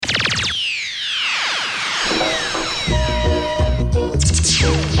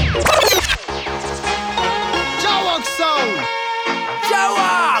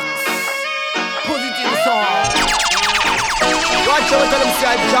So we tell them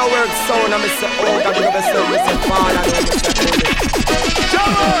say OGAWORKS sound and me say OGA big up yourself, me say father, me say baby.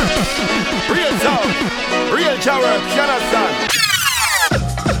 OGAWORKS, real sound, real OGAWORKS, you understand?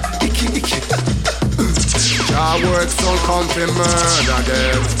 OGAWORKS sound come to murder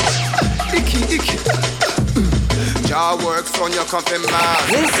them. OGAWORKS on your come to murder.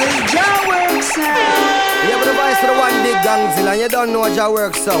 This is OGAWORKS sound. You have the voice for the one big gangzilla and you don't know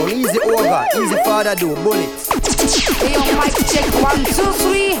OGAWORKS sound. Easy over, easy father do, bullets. Hey, yo, mic check 1, 2,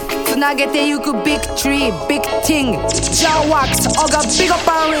 3. So now get a you could big tree, big thing. OGAWORKS, Oga big up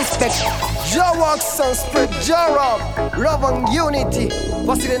and respect. OGAWORKS sound spread J-Rob, love and unity.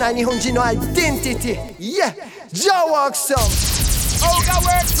 Possibly na Nihonji no identity. Yeah, OGAWORKS sound.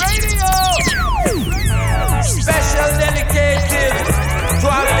 OGAWORKS Radio. Special dedicated to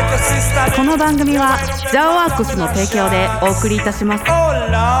our little sister. この番組はOGAWORKSの提供でお送りいたします。Oh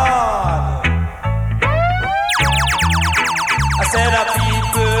Lord. I said,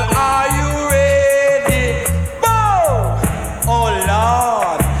 people, are you ready? Boom! Oh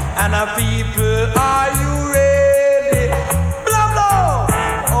Lord, and people, are you ready? Blah blah!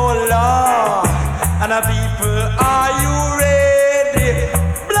 Oh Lord, and people, are you ready?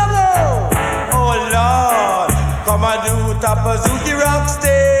 Blah blah! Oh Lord, come and do Tapazuki rock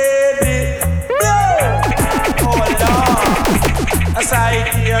steady. Blah! Oh Lord, as I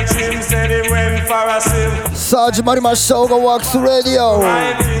hear Jim said he went for a swim. さあ始まりました OGAWORKS Radio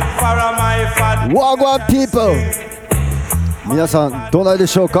Wagwan people 皆さんどうないで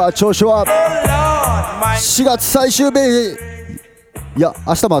しょうか。調子は4月最終日、いや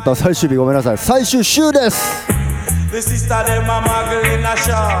明日もあった最終日、ごめんなさい、最終週です。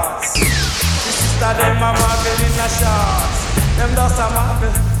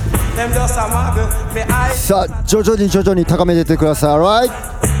さあ徐々に高めていってください。 Alright?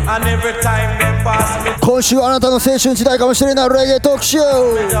 今週あなたの青春時代かもしれないレゲエ特集。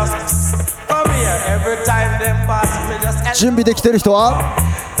準備できてる人は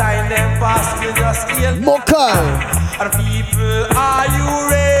もう一回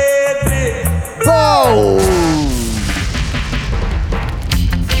ボー。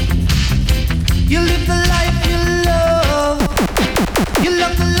 You live the life you love. You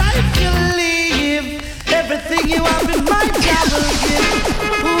love the life you live. Everything you have in mind, I will give.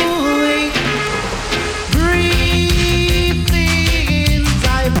 Ooh, breathings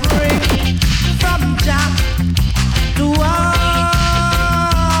I bring from Jah to all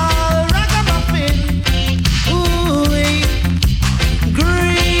ragamuffin. Ooh,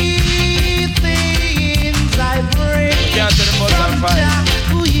 greetings I bring from Jah.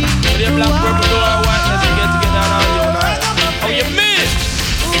 The black purple do our whiteness and get together and all unite. How you mean?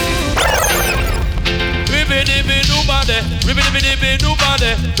 Ribbidi-bidi-doo-body,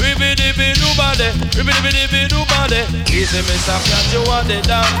 ribbidi-bidi-bidi-doo-body, ribbidi-bidi-doo-body, ribbidi-bidi-bidi-doo-body. Easy Mr. Cat, you want it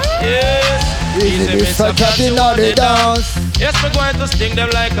down? Yes. Easy Mr. Cat, you want it down? Yes, we're going to sting them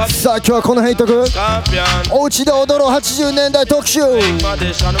like a さあ今日はこの辺とくおうちで踊ろう80年代特集。い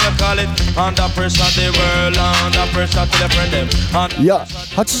や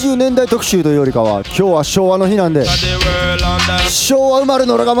80年代特集というよりかは今日は昭和の日なんで昭和生まれ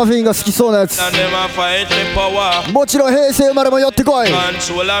のラガマフィンが好きそうなやつ、もちろん平成生まれも寄ってこい。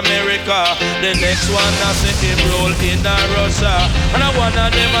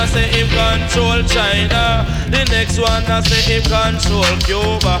Him control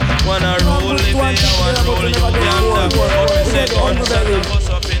Cuba, wanna roll Libya, wanna roll Uganda. But we say guns and a bus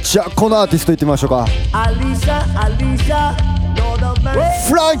up in. じゃあこのアーティストいってみましょうか。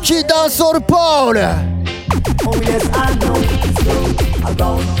フランキーダンスオールポール。Oh yes, I know it's true.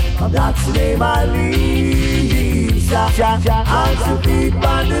 That's the name I leave. I should be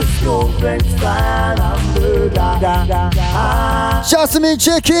by the school friends fine. I'm the da. Jasmine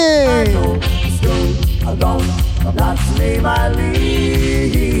Chicken. I know it's true. That's the name I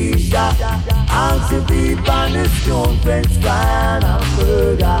leave. I should be by the school friends fine. I'm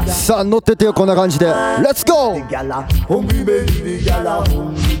the da. さあ乗っててよこんな感じで。Let's go. We can't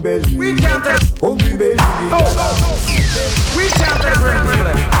take. We can't take.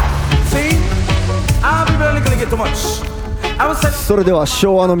 See, I'll be barely gonna get too much. I was saying. それでは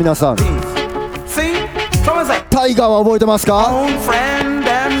昭和の皆さん、 See, someone say. タイガーは覚えてますか？ Own friend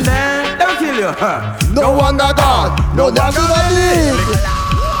and then they'll kill you. No one got God, no one got live.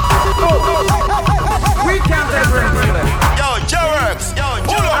 We can't take break. Yo, OGAWORKS, yo,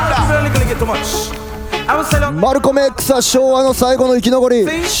 hold on I'm that. barely gonna get too much. I was saying. マルコム X は昭和の最後の生き残り、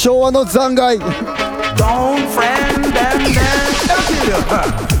昭和の残骸。 Don't friend and then they'll kill you.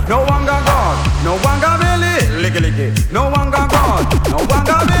 No one got God, no one got Billy. Licky licky. No one got God, no one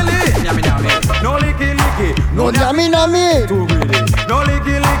got Billy. Yummy yummy. no licky licky, no nami nami. Too greedy, no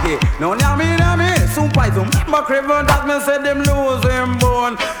licky licky, no nami nami. Super zoom, but craven that me say them lose him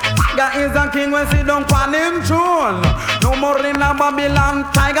bone. God is a king when sit down on him throne. No more in a Babylon,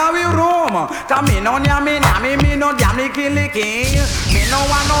 tiger we roam. Cause me no yummy, yummy, me no damn licky licky. Me no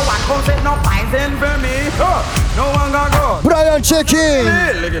one come set no poison for me. No one got God. Brian checking.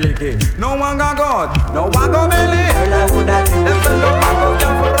 Licky licky. No one got God. No one got belly. Them fellow go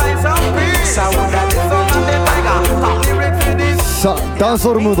down for rice and peas. I would have this on the tiger. Top lyrics for this. さあダン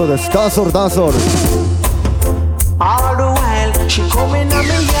ソールムードです。ダンソールダンソール。 All the while, she coming on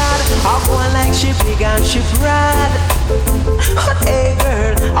me yard. I go like she big and she proud. Hey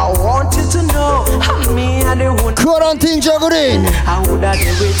girl, I want you to know I'm me and the one. クアランティンジャグリン。 I woulda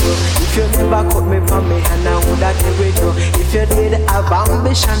deal with you if you never cut me from me, and I woulda deal with you if you did have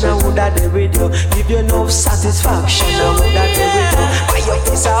ambition. I woulda deal with you, give you enough satisfaction. I woulda deal with you, buy your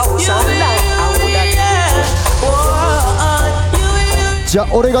piece of house and land. I woulda deal with you. じゃあ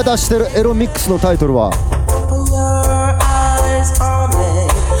俺が出してるエロミックスのタイトルは Your eyes only,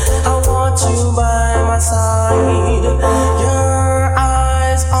 I want you by my side. Your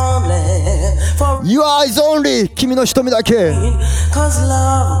eyes only, for Your eyes only 君の瞳だけ cause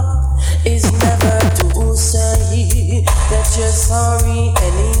love is never to say that you're sorry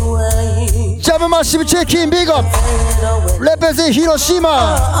anyway. ジャムマッシブチェッキンビッグアップレペゼ広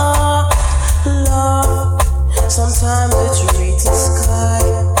島 Love, sometimes the treat is sky.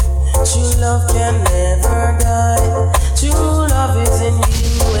 True love can never die. True love is in you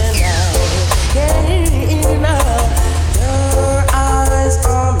and I. Yeah, your eyes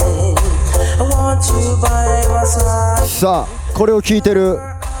on me. I want you by my side. さあこれを聞いてる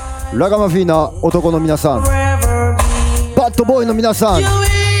ラガマフィーな男の皆さん Forever be バッドボーイの皆さん you, yeah.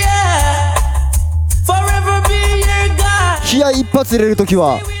 Forever be your God. 気合一発入れるとき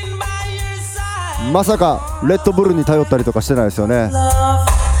は By your side. まさかレッドブルに頼ったりとかしてないですよね Love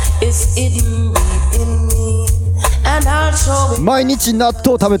is hidden deep in me, and I'll show it. 毎日納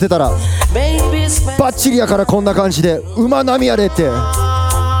豆食べてたら Baby, spend バッチリやからこんな感じで馬並みやれって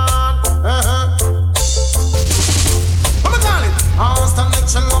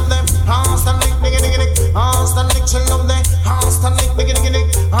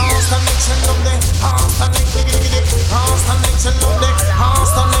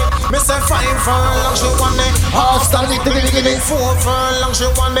 5 furlongs she want it. Hostanic, diggy diggy. 4 furlongs she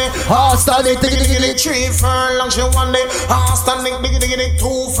want it. Hostanic, diggy diggy. 3 furlongs she want it. Hostanic, diggy diggy.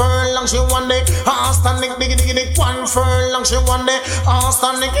 2 furlongs she want it. Hostanic, diggy diggy. 1 furlong she want it.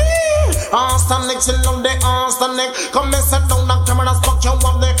 Hostanic, Hostanic, she love the Hostanic. Come and sit down and camera spot you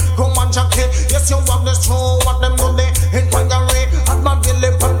want the Roman jacket. Yes, you want the show what them do the inquiry. At my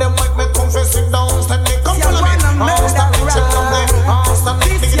belly put them mic me confess it down. Hostanic, come follow me. Hostanic, she love the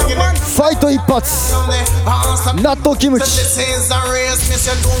Hostanic, diggy diggy. ファイト一発納豆キムチ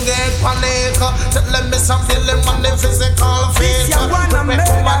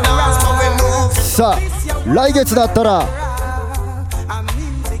さあ来月だったら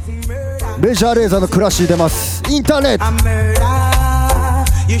メジャーレーザーのクラッシュ出ますインターネット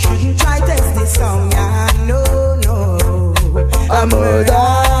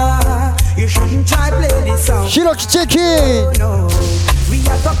ひろきチェキンWe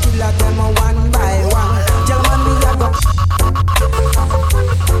are to kill them one by one. Gentlemen, we are to.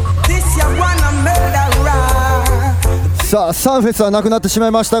 This year one a murderer. さあサンフェスはなくなってしま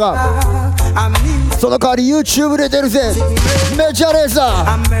いましたがその代わり YouTube で出るぜメジャーレーザ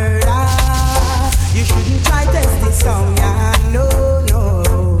ー A murder. You shouldn't try test this song, yeah. No,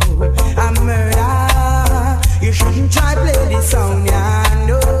 no. A murder. You shouldn't try play this song, yeah.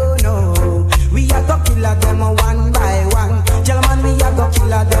 No, no. We are to kill them one by one. Gentlemen, we are to kill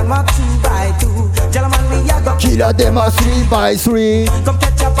them 2 by 2. Gentlemen, we are to キラデマ 3x3 come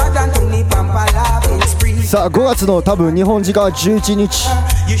catch up and to me pampa loving spree. さあ5月の多分日本時間11日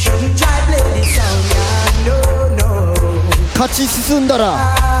You shouldn't try play this song, yeah. No, no. 勝ち進んだら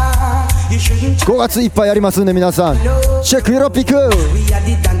You shouldn't try. 5月いっぱいやりますんで皆さんチェックユロピック We are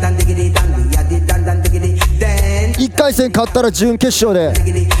the dan dan diggity dan. We are the dan dan diggity dan. 1回戦勝ったら準決勝で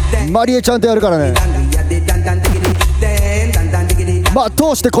マリエちゃんとやるからね We are the dan dan diggity dan dan diggity dan. まあ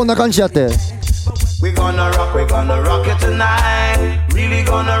通してこんな感じやって We're gonna rock it tonight. Really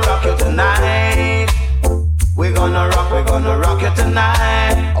gonna rock it tonight. We're gonna rock it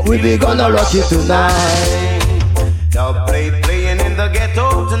tonight. We gonna rock it tonight. Now playing in the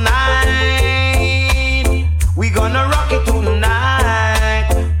ghetto tonight. We gonna rock it tonight.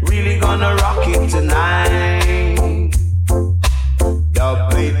 Really gonna rock it tonight. Now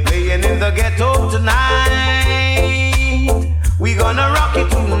playing in the ghetto tonight. We gonna rock it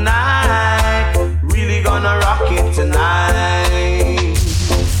tonight.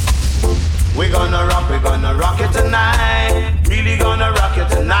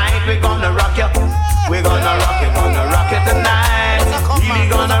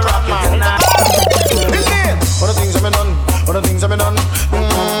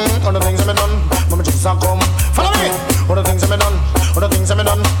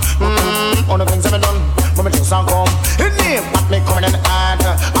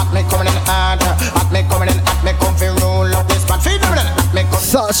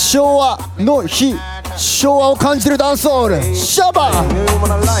 さあ昭和の日、昭和を感じるダンスホールシャバ。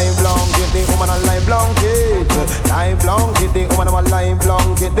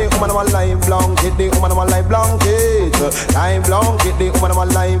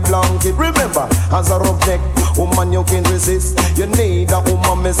Remember, as a rough neck woman you can't resist. You need a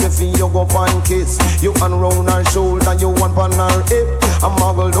woman me say fi you go pan kiss. You hand round her shoulder, you want pan her hip. A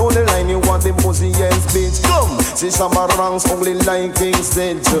muggle down the line, you want the pussy-ass bitch. Come, see Shabba ranks ugly like King's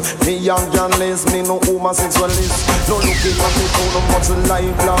Stage. Me young journalist, me no homosexualist. No looking at me for no much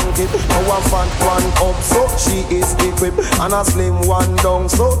life blanket. Now a fat one up, so she is equipped. And a slim one down,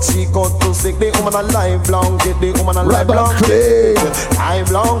 so she got to stick. The woman a life blanket, the woman a life blanket. Life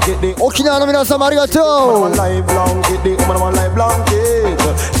blanket, the 沖縄の皆様ありがとう。 life blanket, the woman a life blanket.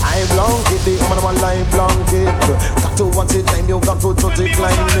 Life blanket, the woman a life blanket. Got to watch it time, you got to touch it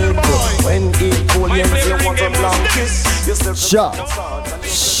like it. When it cold, you want a blanket. じゃあ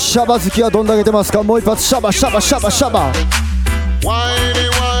シャバ好きはどんだけ出ますか。もう一発シャバシャバシャバシャバ。 Whiny,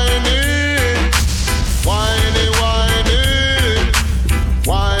 whiny, whiny, whiny,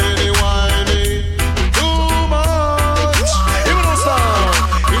 whiny, whiny, too much. Even no sound.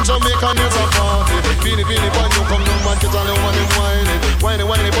 In Jamaica, there's a party. Beanie, beanie, when you come down, man, get all the money, whiny, whiny,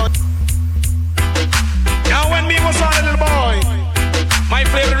 whiny, whiny. Now when me was a little boy, my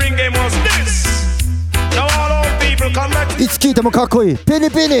favorite ring game was this. Now all old people come back. いつ聴いてもかっこいい。ピニ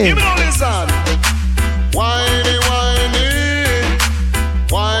ピニ。 Even no listen. Whiny, whiny.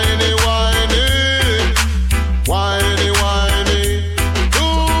 Whiny, whiny, whiny, whiny,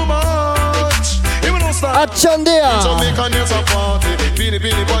 too much. Even no stop. あっちゃんでや。 Jamaican there's a party. Beanie,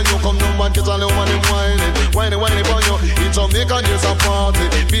 beanie, boy, you come down, man, get all the money, whiny, whiny, whiny, boy, you. In Jamaica there's a party.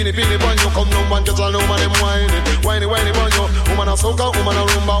 Beanie, beanie, boy, you come down, man, get all the money, whiny, whiny, whiny, boy, you. Woman a soca, woman a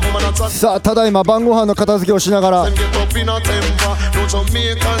rumba, woman a tap. さあただいま晩ご飯の片付けをしながら Them get up in a temper. No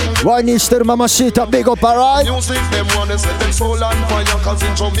Jamaican. ワインにしてるママシータビッグパライ。 Music them wanna set them soul on fire. Cause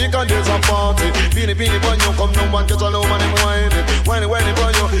in Jamaica there's a party. Beanie, beanie, boy, you come down, man, get all the money, whiny, whiny, whiny,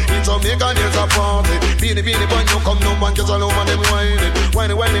 boy, you. In Jamaica there's a party. Beanie, beanie, boy, you come down, man, get all the money, whiny,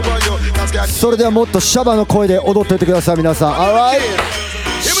 whiny, whiny, boy, you. それではもっとシャバの声で踊っていってください皆さん。Alright?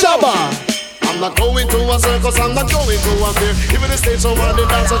 シャバ。 I'm not going to a circus, I'm not going to a fair. Even the stage so where they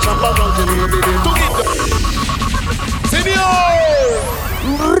dance a champa drunk in the day to get the Senior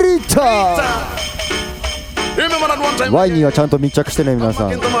Rita. Remember that one time ワインにはちゃんと密着してね皆さ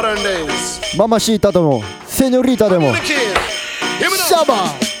ん。 in the modern days. ママシータでもセニョリータでも The kid. Hear me シャ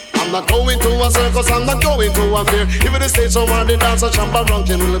バ。 I'm not going to a circus, I'm not going to a fair. Even the stage so where they dance a champa drunk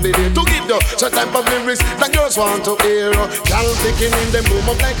in the day to give you such type of lyrics that girls want to hear. Girl picking in them boom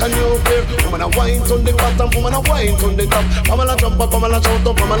up like a new pair. Woman a wine on the bottom, woman a wine on the top. Pamela jump up, Pamela shout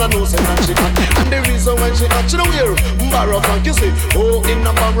up, Pamela no say that she hot. And the reason why she hot, she don't wear barrow funk, you see. Oh, in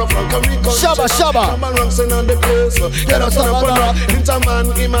a barrow funk, a recon. Shabba, shabba. Come and run, sing on the place. Get up, stand up and rock. Interman,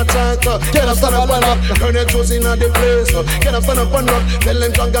 him a chat. Get up, stand up and rock. Turn your toes in on the place. Get up, stand up and rock. Tell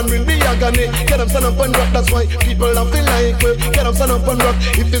them drunk and bring the agony. Get up, stand up and rock. That's why people don't feel like we. Get up, stand up and rock.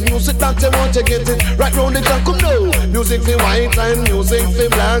 If it's music that they want, you get it. Right round the clock, come now. Music for white and music for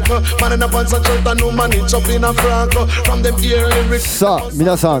black. Man in a pants and shirt and no man it's up in a frock. From them ear lyrics. さあ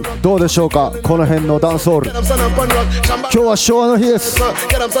皆さんどうでしょうか。この辺のダンスホール。 Get up, stand up and rock. 今日は昭和の日です。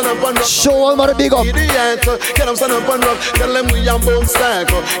 Get up, stand up and rock. 昭和生まれビッグアップ。 Idiot. Get up, stand up and rock. Tell them we are both stack.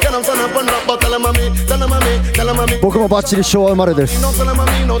 Get up, stand up and rock. But tell them I'm me, tell them I'm me, tell them I'm me. 僕もバッチリ昭和生まれです。 No tell them I'm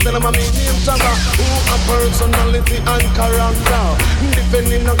me, no tell them I'm me. Name Shabba, who a personality and character.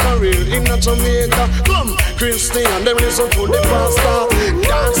 Defending a career in a Jamaica. Come, Christian, them listen to the pastor.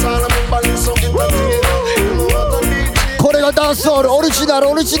 Dance all of them, listen to entertainer. これがダンスホールオリジナル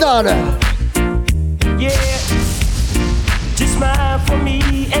オリジナル。 Yeah, just smile for me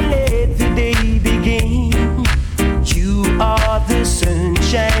and let the day begin. You are the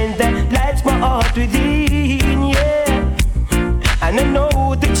sunshine that lights my heart within. Yeah, and I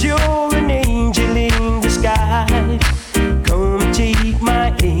know that you're an angel in disguise. Come take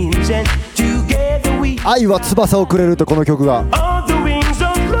my hands and together we 愛は翼をくれるとこの曲が。 are the wings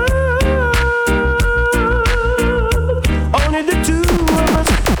of love. Only the two of us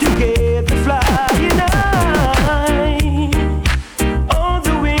together flying high. On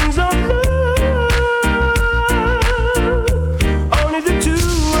the wings of love. Only the two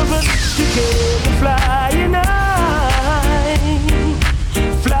of us together flying high.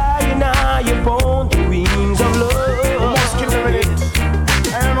 Flying high upon the wings of love. Almost killing it.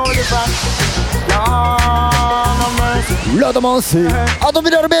 I don't know the fact. Lord of Mercy,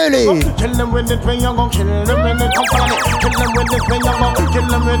 Admiral Bailey. Kill them with it when you gon' kill them when they come from it. Kill them with it when you gon' kill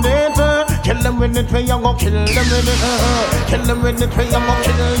them with it. Kill them with it, we young, kill them with it. Kill them with it, we young,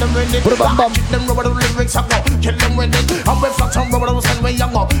 kill them with it. Kill them rubber lyrics, I go. Kill them with it. I'm with flat on rubber and we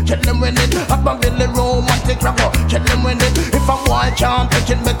young, kill them with it. I'm a Billy romantic rapper. Kill them with it. If a boy can't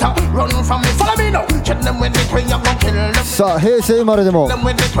take it better, run from me. Follow me now. Kill them with it, we young, kill them. さあ平成生まれでもな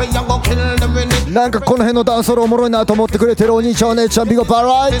んかこの辺のダンスソロおもろいなと思ってくれてるお兄ちゃんお姉ちゃんビッグパ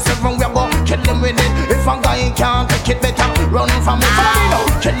ライ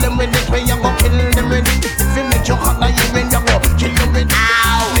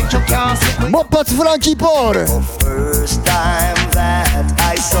もっぱつフランキーポール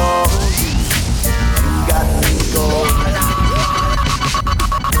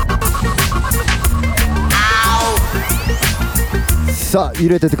さあ入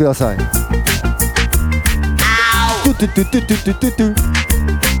れててください。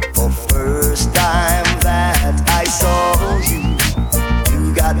For first time that I saw you,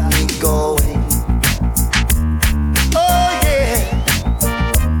 you got me going. Oh yeah.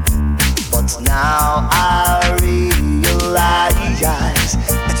 But now I realize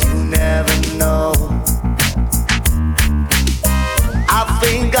that you never know. I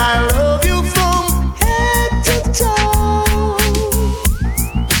think I love you from head to toe.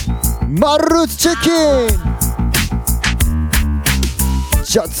マルーツチェキン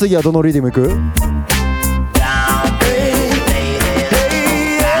じゃあ次はどのリズムいく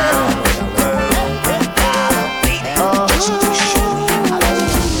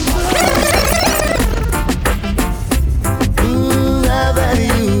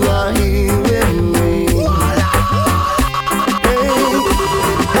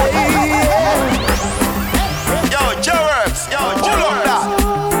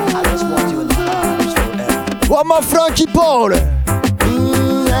ワンマンフランキーボール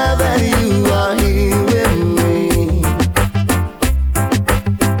Now that you are here with me,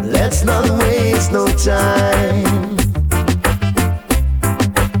 let's not waste no time.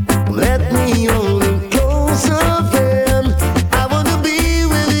 Let me hold you closer, friend. I wanna be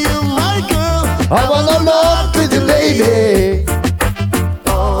with you, my girl. I wanna love with you, lady.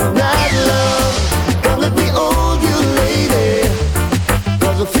 All night long, come let me hold you, lady.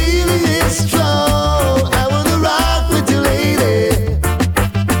 'Cause the feeling is strong. I wanna rock with you, lady.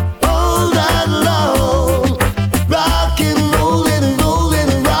 All night long, rockin', rollin', rollin'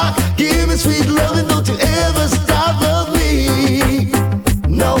 and rock. Give me sweet loving, don't you ever stop love me.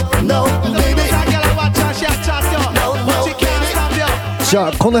 No, no, baby. No, no, baby. じゃ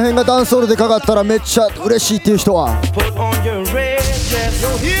あこの辺がダンスソールでかかったらめっちゃ嬉しいっていう人は Put on your red dress,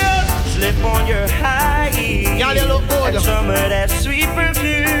 slip on your high heels, and some of that sweet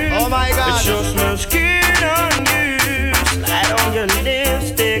perfume. Oh my God. It sure smells good on you. Slide on your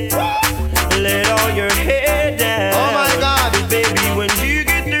lipstick, let all your hair down. Oh my God. Baby, when you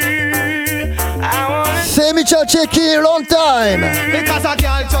get through, I wanna セミチャーチェキンロンタイム Because a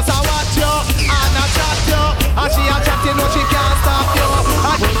girl just a watch you and a chat you, and she a chatting no she can't stop you.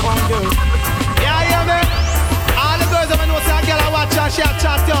 put on your Yeah, hear me? All the girls that know say a girl a watch you, she a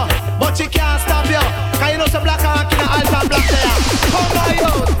chat you, but she can't stop you. 'Cause you know some black and in a alpha black there. Come by you.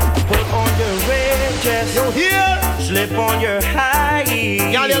 put on your red dress, You hear? slip on your high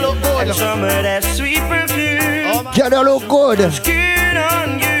heels, Girl, you look good. and some of that sweet perfume. Oh my ギャラロッゴール Good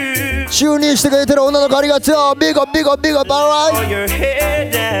on you. 就任してくれてる女の子ありがとうビゴビゴビゴバライ All your hair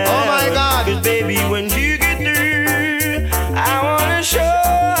down. Oh my God. 'Cause baby, when you get through, I wanna show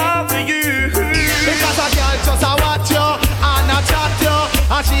off for you. Because a girl just a watch you and a chat you,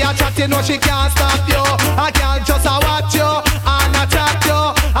 and she a chatting no she can't stop you. A girl just a watch you and a chat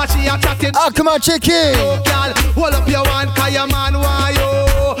you, and she a chatting. 悪魔チェキン Oh, girl, hold up your hand 'cause your man want you.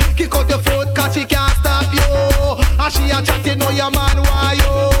 Kick out your foot 'cause she can't stop you. And she a chatting no your man want you.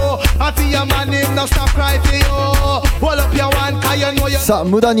 I see your man him no stop cry for you. Hold up your hand 'cause you know you. さあ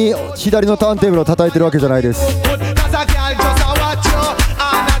無駄に左のターンテーブルを叩いてるわけじゃないです Cause a girl just a watch you and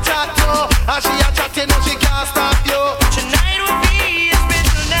a chat you, and she a chatting no she can't stop you. Tonight will be a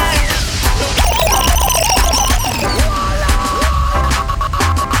special night.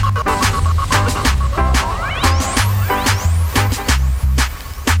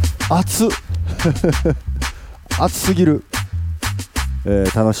 熱っ熱すぎる、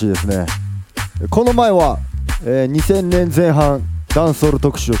楽しいですね。この前は、2000年前半ダンスホール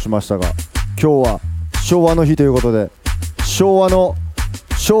特集をしましたが、今日は昭和の日ということで昭和生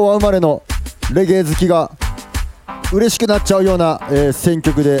まれのレゲエ好きが嬉しくなっちゃうような、選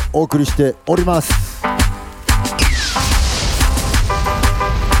曲でお送りしております。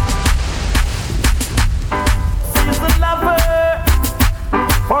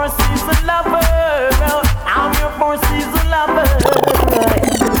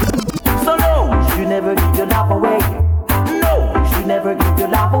So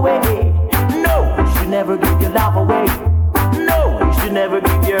love away. No, you should never give your love away. No, you should never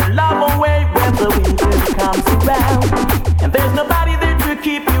give your love away when the winter comes around and there's nobody there to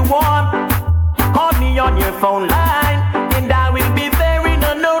keep you warm. Call me on your phone line and I will be there in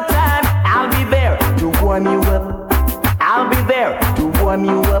no time. I'll be there to warm you up. I'll be there to warm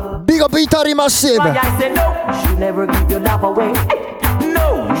you up. Big up Italy Massive. Why I said no, you should never give your love away.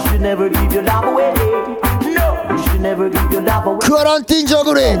 No, you should never give your love away. No, you should never give your love away. Quarantine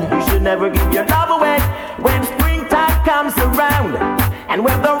juggling. You should never give your love away when springtime comes around and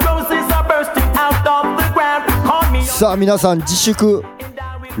when the roses are bursting out of the ground. Call me. さあ皆さん自粛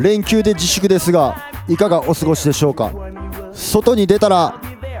連休で自粛ですがいかがお過ごしでしょうか。外に出たら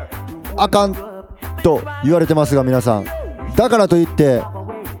あかんと言われてますが皆さんだからといって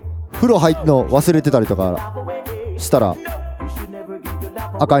風呂入っての忘れてたりとかしたら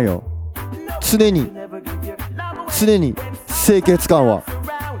あかんよ。常に清潔感は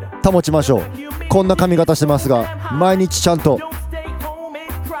保ちましょう。こんな髪型してますが毎日ちゃんと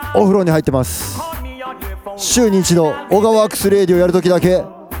お風呂に入ってます。週に一度オガワークスレディをやるときだけ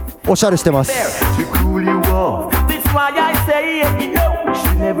おしゃれしてます。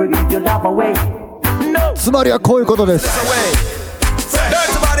つまりはこういうことです。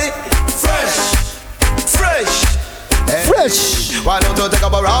Fresh. Why don't you take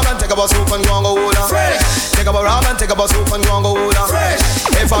up a round and take up a soup and go and go hold on? Fresh. Take up a round and take up a soup and go and go hold on. Fresh.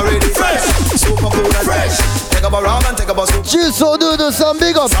 If I'm ready, fresh. Super cool and fresh. Take up a round and take up a soup. Juice or do some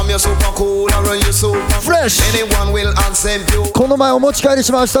big up. From your super cool and run your super fresh. Anyone will accept you. この前お持ち帰り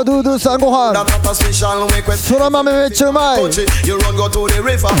しましたドゥドゥさんご飯。そら豆めっちゃうまい。You run go to the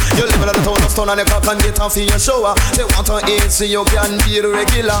river. You live in the town of stone and you can get off in your shower. They want to eat so you can be the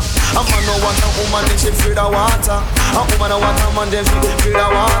regular. A man no want a woman if she free the water. A woman no want a man then free the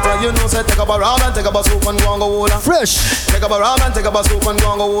water. You know say take up a round and take up a soup and go and go hold on. Fresh. Take up a round and take up a soup and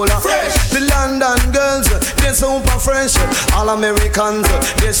go and go hold on. Fresh. The London girls they super fresh. All Americans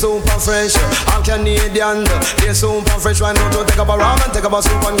they super fresh. All Canadians they super fresh. Why not you take up a round and take up a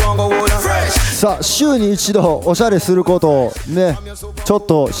soup and go and go hold on. Fresh. さあ週に一度おしゃれすることをねちょっ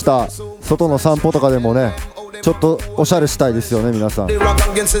とした外の散歩とかでもねちょっとおしゃれしたいですよね皆さん。ずー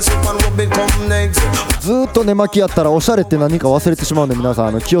っと寝巻きやったらおしゃれって何か忘れてしまうんで皆さ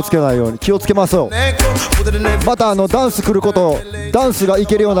ん気をつけないように気をつけますよ。またダンス来ることダンスがい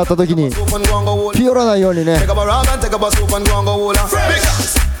けるようになった時にピヨらないようにね。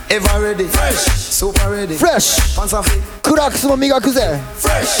Ever ready, fresh, super ready, fresh. Pants are fit, クラックスも磨くぜ。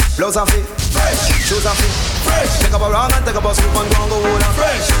Fresh, blouse are fit, fresh, shoes are fit, fresh. Take up a round and take up a soup and go and go hold on.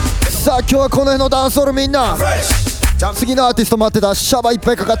 Fresh. さあ今日はこの辺のダンスホールみんな。次のアーティスト待ってたシャバいっ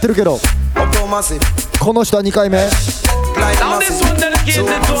ぱいかかってるけど。この人は2回目。Now this one dedicated to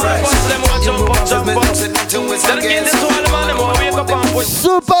all the ones them want jump up, jump up. Dedicated to all the man them want wake up and push.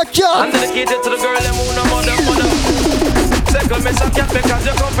 Super cat. And dedicated to the girl them who no mother. Second miss a cat because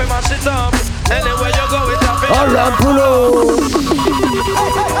you come from my shit up. Anywhere you go it up. Arampulo.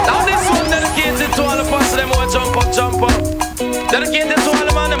 Now this one dedicated to all the ones them want jump up, jump up. Dedicated to all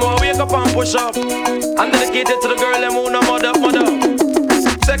the man them want wake up and push up. And dedicated to the girl them who no mother.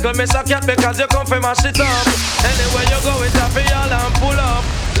 Second miss a cat because you come from my shit up. Anywhere you go it up, y'all and pull up.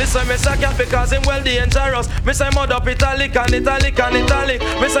 Listen, miss a cat because him well dangerous. Miss I mud up italic and italic and italic.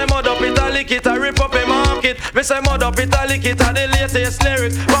 Miss I mud up italic, it a rip up a market. Miss I mud up italic, it a the latest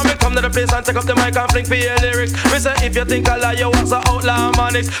lyrics. When me come to the place and take up the mic and fling for your lyrics. Miss I if you think I lie, you was a outlaw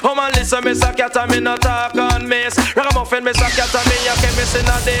manics. Oh man, listen, miss a cat and me not talk on miss. Ragamuffin, miss a cat and me a chemist in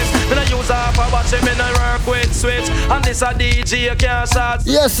a days. Me no use half a watch, me no work with switch. And this a DJ, you can't start.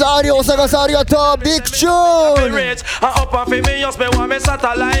 Yes, Ari Osaka, arigato, big tune.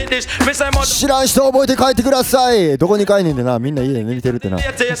 知らん人覚えて帰ってください。どこに帰んねんでな、みんな家で見てるってな。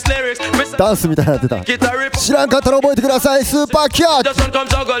ダンスみたいになってた。知らんかったら覚えてください。スーパーキャット。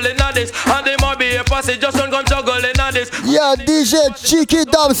Yeah, DJ Cheeky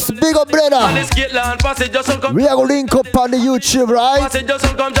Dubs, big up brother. We are gonna link up on the YouTube, right?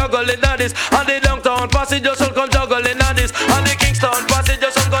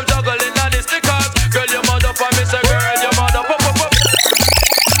 Girl, your mother for me, say girl, your mother pop pop pop.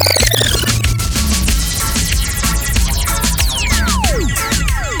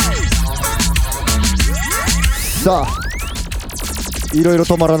 さあ、いろいろ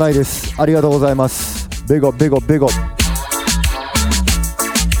止まらないです。ありがとうございます。ベゴベゴベゴ。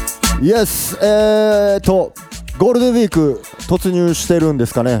Yes、ゴールデンウィーク突入してるんで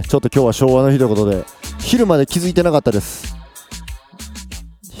すかね。ちょっと今日は昭和の日ということで、昼まで気づいてなかったです。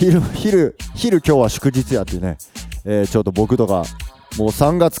昼今日は祝日やってね、ちょっと僕とかもう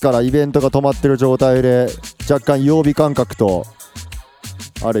3月からイベントが止まってる状態で若干曜日感覚と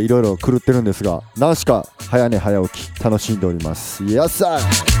あれいろいろ狂ってるんですが、何しか早寝早起き楽しんでおります。やっさい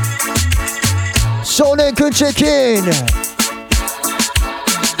少年くんチェックイン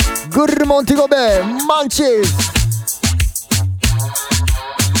グルモンティゴベマンチー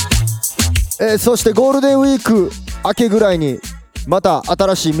ズ、そしてゴールデンウィーク明けぐらいにまた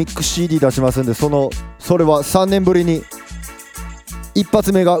新しいミックス CD 出しますんで、それは3年ぶりに一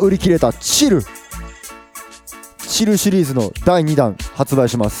発目が売り切れたチルシリーズの第2弾発売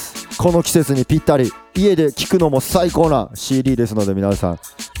します。この季節にぴったり家で聴くのも最高な CD ですので、皆さん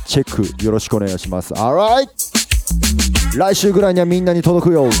チェックよろしくお願いします。 Alright、 来週ぐらいにはみんなに届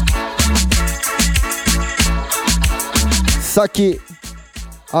くよ。さっき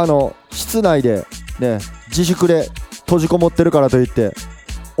室内でね自粛で閉じこもってるからといって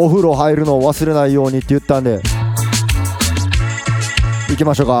お風呂入るのを忘れないようにって言ったんで行き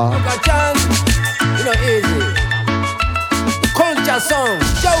ましょうか。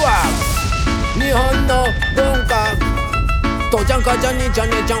日本の文化、父ちゃん母ちゃん兄ちゃん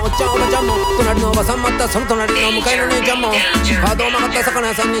姉ちゃんおっちゃんおばちゃんも、隣のおばさんまたその隣の向かいの姉ちゃんも、カードを曲がった魚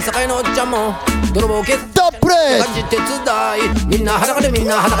屋さんに酒のおっちゃんも、泥棒を消す感じ手伝い、みんな裸でみん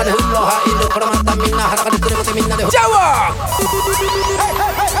な裸で風呂入る、これまたみんな裸で連れてみんなでジャワー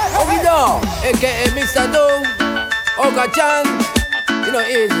オギド AKA ミスタードンお母ちゃん You know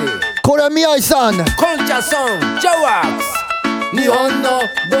easy、 これは宮井さんコンチャソンジャワークス、日本の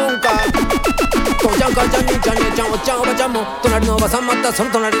文化、父ちゃん母ちゃん兄ちゃん姉ちゃんおっちゃんおばちゃんも、隣のおばさんまたそ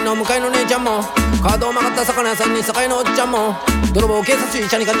の隣の向かいの姉ちゃんも、カードを曲がった魚屋さんに酒のおっちゃんも、泥棒警察医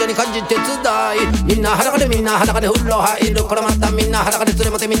者に患者に感じ手伝い、みんな裸でみんな裸で風呂入る、これまたみんな裸で連れ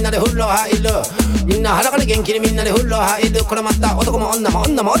もてみんなで風呂入る、みんな裸で元気にみんなで風呂入る、これまた男も女も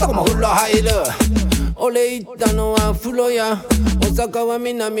女も男も風呂入る。俺行ったのは風呂屋、大阪は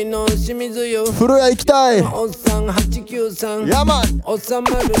南の清水よ、風呂屋行きたい。おっさん893ヤマン、おっさん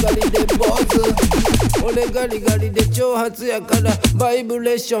丸刈りで坊主、俺ガリガリで長髪やからバイブ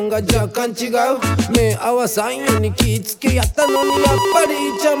レーションが若干違う、目合わさんように気ぃつけやったのにやっぱ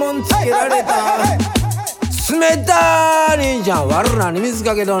りイチャモンつけられた。冷たい兄ちゃん悪なに水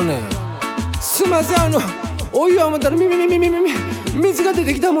かけとんねん。すいませんお湯は思ったら水が出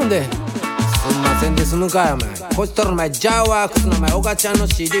てきたもんで、すんませんで済むかよお前。こっちとる前ジャーワークスの前おかちゃんの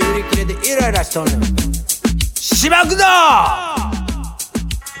CD 売り切れでイライラしとんねん。しばくぞ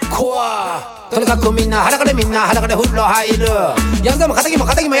怖とにかくみんな裸でみんな裸で風呂入る、ヤクザも仇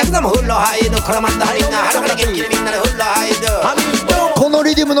もヤクザも風呂入る、これまたみんな裸で元気にみんなで風呂入る。この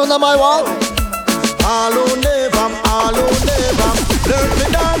リズムの名前はAlone never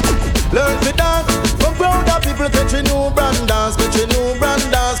learn me dance from proud of people, get your new brand dance, get your new brand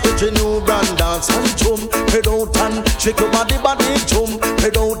dance, and chum, head out and shake your body, chum,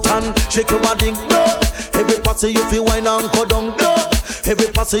 head out and shake your body, no. Every pass you feel wine and go down, no. Every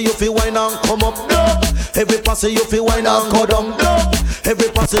pass you feel wine and come up, no. Every pass you feel wine and go down, no. Every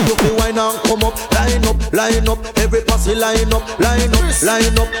pass you feel wine and come up, line up, every pass line up,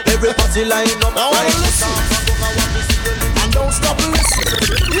 every pass line up. Now listen, and don't stop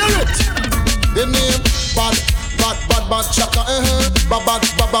listening. Hear it. The name bad chaka, bad chaka, bad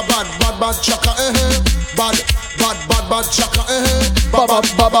chaka,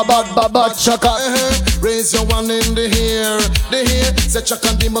 bad chaka. Raise your one in the air, say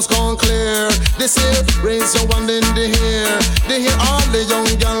chaka the must gone clear. This here, raise your one in the air, all the young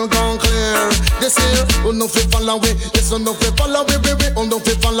girl gone clear. This here, no fi follow away, yes no fi follow away, no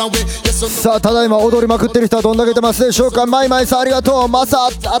fi follow away, yes no. さあただいま踊りまくってる人はどんだけ出ますでしょうか。マイマイさんありがとう。マサ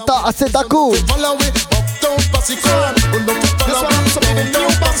あた汗だく。Don't pass it on, don't follow me.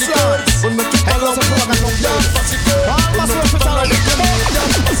 Don't pass it on, don't follow me. Don't pass it on, don't follow me.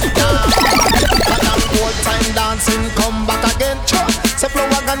 Old time dancing, come back again. Say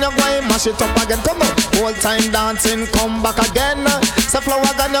flower gun, you go and mash it up again. Come on. Old time dancing, come back again. Say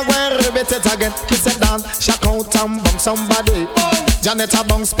flower gun, you go and repeat it again. Kiss it down, shock out and bump somebody. Janet a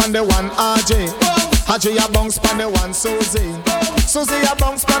bounce pan the one RJ. RJ a bounce pan the one Susie. Susie a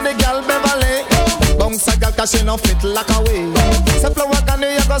bounce pan the girl Beverly. Bounce a girl 'cause she no fit like a way. Say flower gun,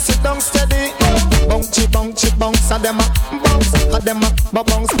 you go sit down steady. Bounce, bounce a dem a bounce, but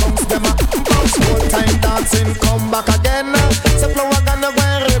bounce dem a bounce. Old time dancing, come back again. Say flower gun, you go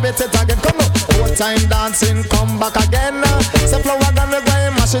and repeat it again. Come on. Old time dancing, come back again. Say flower gun, you go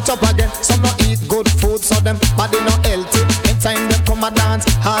and mash it up again. Some no eat good food, so them body no healthy. Time they come a dance,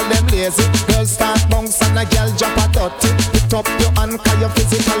 all them lazy. Girls start bounce and a girl drop a dirty. Pick up your hand 'cause you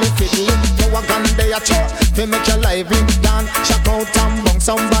physically fit. Flower gun they a chop, they make you lively. Dance, shock out and bounce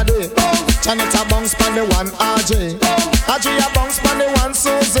somebody. Janet a bounce pan the one RJ. RJ a bounce pan the one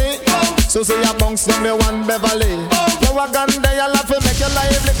Susie. Susie a bounce down the one Beverly. Flower gun they a laugh, they make you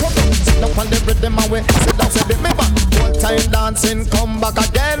lively. the rhythm and we sit down, say me back. Old time dancing, come back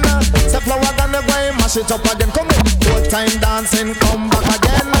again. Say flower gonna go and mash it up again. Come in. Old time dancing, come back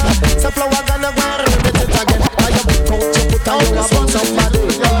again. Say flower gonna go and repeat it again. Now you coach, you put on you about somebody.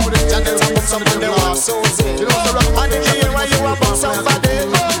 You know the channels about somebody want so say. You know the rock and the gear when you about somebody.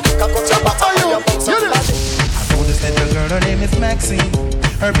 Cock out your back and you about somebody. I know this little girl, her name is Maxine.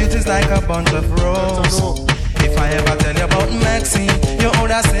 Her beauty's like a bunch of roses. If I ever tell you about Maxine, you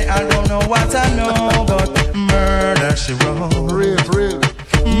older say I don't know what I know, but murder she wrote. Real.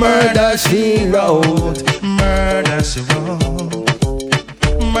 Murder she wrote. Murder she wrote.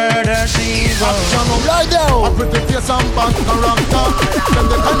 Murder she wrote. Right now, a pretty face and bad character. Them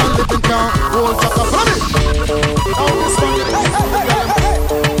the kind of living can roll chaka. Follow me.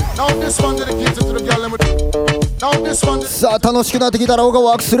 Now this one dedicated to the girl. Now this one. さあ楽しくなってきたらオガ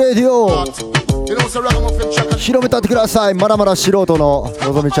ワークスレディオ広めたってください。まだまだ素人の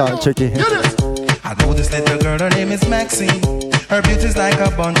のぞみちゃんチェキ。 I know this little girl, her name is Maxine. Her beauty's like a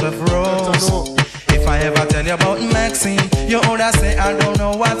bunch of roses. If I ever tell you about Maxine, you older say I don't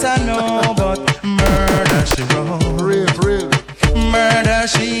know what I know, but murder she wrote. Real. Murder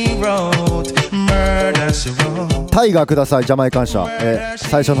she wrote. Murder she wrote. タイガーください。ジャマイカン社、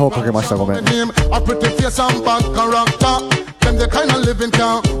最初の方かけました。ごめん。 A pretty face and bad character. Them the kind of living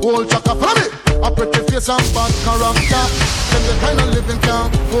can hold chaka. Follow me. A pretty face and bad character. Them the kind of living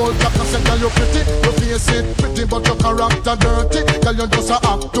can hold chaka. Say girl you pretty, your face it pretty, but your character dirty. Girl you just a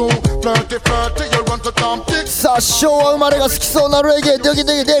act too flirty. You run to Tom Dick. さあ昭和生まれが好きそうなレゲエ、ドキ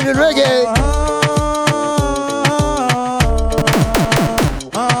ドキ出るレゲエ。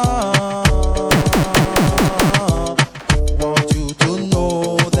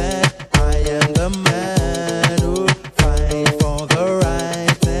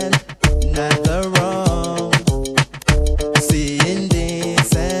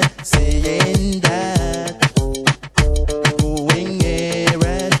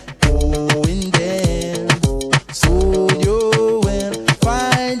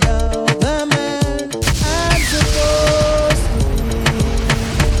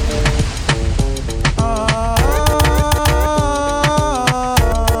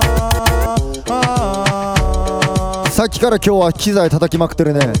 さっきから今日は機材叩きまくって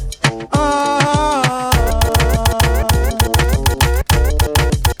るね。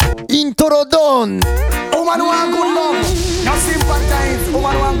イントロドン。Woman want good love, no sympathize.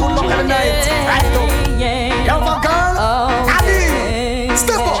 Woman want good love every night. Right up, yo for girl, Adi,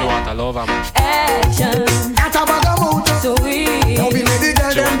 step up. She want a lover man. Action, that a bag of mood. Sweet, don't be made the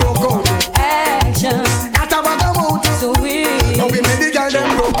girl them broke out. Action, that a bag of mood. Sweet, don't be made the girl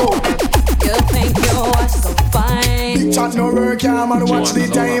them broke out. You think you are so fine. Big chat no work, yeah man, watch the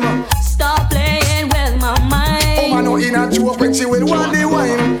time. Stop playing with my mind. Oh man, no in a joke when she will want the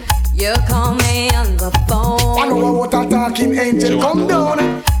wine. You call me on the phone. I know what a talking angel come down.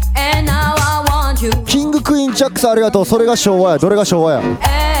 And now I want you. キングクイーンジャックスありがとう。それが昭和や。どれが昭和や。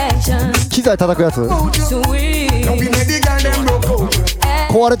機材叩くやつ。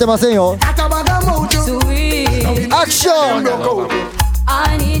壊れてませんよ。アクション。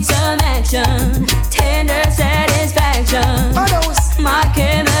I need some action, tender satisfaction. My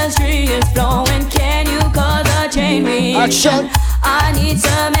chemistry is flowing. Can you cause a chain reaction? I need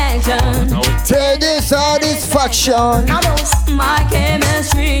some action, tender satisfaction. My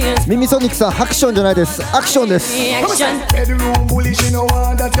chemistry is ミミソニックさん、ハクションじゃないです。アクションです。bedroom bully, she know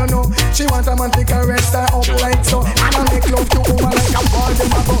all that you know. She want a man to caress her up like so. And I make love to woman like a ball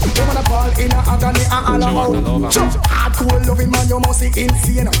them a go. Woman a ball in a agony and all out. Hardcore loving man, you must be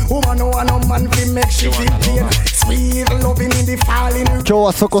insane. Woman no want no man to make she feel pain. Sweet loving in the falling. 今日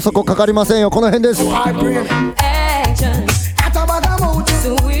はそこそこかかりませんよ。この辺です。Action, at a bag of mood.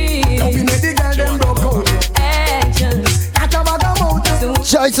 Sweet, don't be made the girl them broke out. Action, at a bag of mood.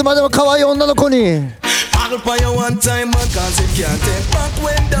 じゃあいつまでも可愛い女の子に。Paddle for you one time, man, cause it can't take back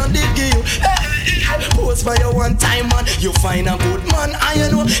when down did give you. Pose for you one time, man, you find a good man, and you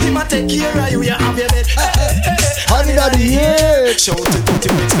know he might take care of you, you have your bed. Honey, daddy, yeah. Shout it out,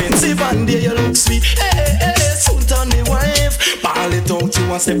 you expensive, and there you look sweet. Soon turn the wife, ball it out, you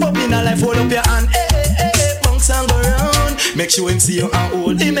want step up in a life, hold up your hand. Bounce and go round, make sure him see you and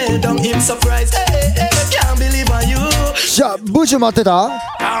hold him head down, him surprised. Can't believe on you. じゃあブジュ待ってた。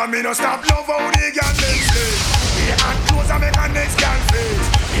Me no stop love how the girl them slay. Me hand close and make a next girl flex.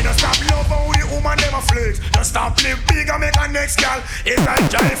 Me no stop love how the woman them a flex. No stop live big and make a next girl. It's like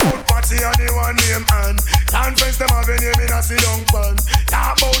giant food party and the one name and conference them have a name in a sit down pan.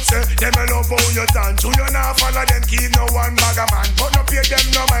 Talk about say them a love how you dance. You not follow them keep no one bag a man. But no pay them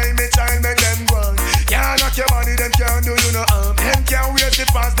no mind me child make them run. Can't knock your money them can't do you no harm. Them can't wait to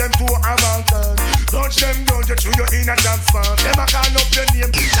pass them to a mountain. Touch them down, you through your inner dance fan. Them a call up your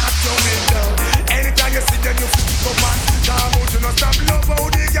name, knock your head down. Anytime you see them, you feel so bad. Come out, you no stop love how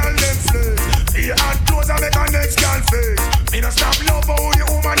the girl them flex. Be hard clothes and make a next girl face. Me no stop love how the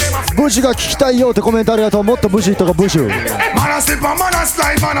woman them a flex. ブシが聞きたいよってコメントありがとう。もっとブシとかブシュ。 Man a slip a man a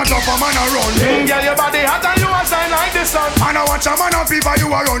slide, man a jump a man a run. Girl, your body hot and you a shine like the sun. Man a watch a man a fever,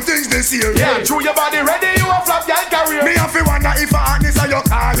 you a run things this year. Yeah, true your body ready, you a flop girl career. Me have to wonder if a hotness are you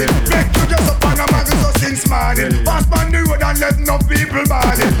calling. Make you just up on a magazine so since morning. Pass on the road and let no people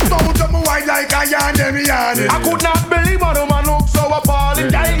balling. So to me wide like a yarn, them yarning. I could not believe what a man look so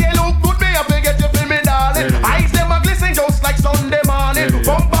appalling. Girl, you look good, me have to get you feel me darling. Eyes them a glisten just like Sunday morning.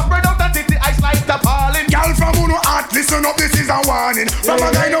 Bump up, spread out that titty, eyes like appalling. Girl from Uno Art, listen up, this is a warning. From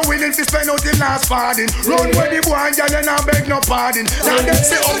a guy no willing to spend out him last farthing. Run where the boy and girl, you not beg no pardon. Now them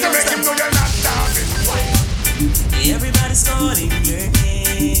say how to make him know you're not starving. Everybody's calling your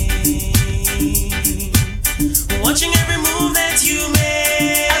name, watching every move that you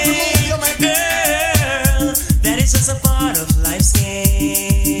make. Every move you make, girl, that is just a part of life's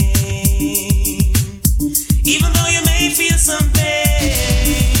game. Even though you may feel some pain,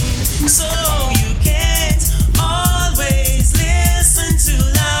 so you can't always listen to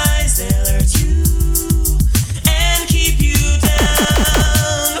lies. They'll hurt you and keep you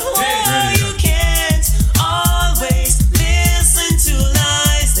down. Oh, you can't always listen to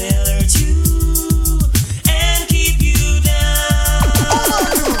lies. They'll hurt you and keep you down.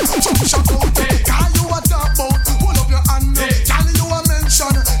 Shut up, call you a top boat. Hold up your hand, call you a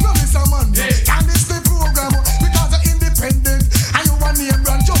mention. No miss a man, can this the program? Because you're independent and you a name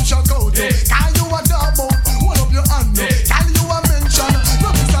brand, jump shut out. Call you a top boat. Hold up your hand, call you a mention.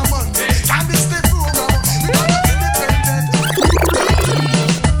 No miss a man, can this the program? Because you're independent.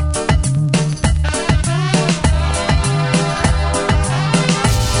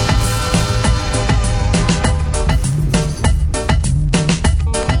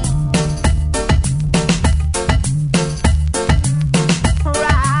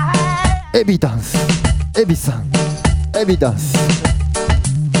エビダンス、エビさん、エビダンス。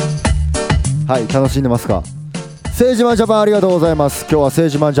はい、楽しんでますか。セージマンジャパンありがとうございます。今日はセー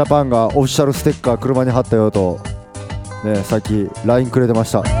ジマンジャパンがオフィシャルステッカー車に貼ったよとね、さっき LINE くれてま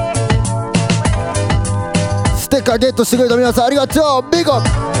した。ステッカーゲットしてくれた皆さんありがとう。ビッグアップ。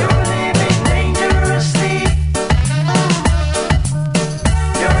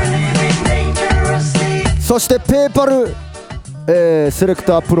そしてペーパル、セレク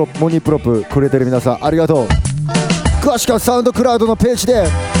タープロモニープロップくれてる皆さんありがとう。詳しくはサウンドクラウドのページで。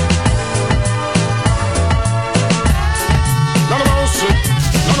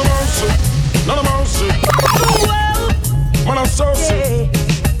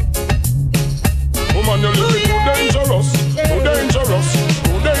Woman, you live too dangerous, too dangerous,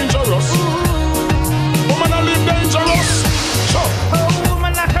 too dangerous. Woman, I live dangerous. Sure. Oh,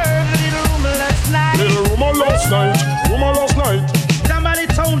 woman, I heard a little rumor last night. Little rumor last night. Somebody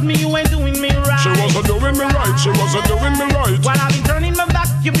told me you ain't doing me right. She wasn't doing me right. While I've been turning my back,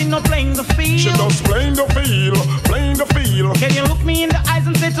 you've been not playing the field. She just playing the field. Can you look me in the eyes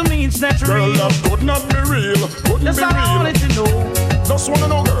and say to me it's not Girl, real? that could not be real. That's all I wanted to know. Just wanna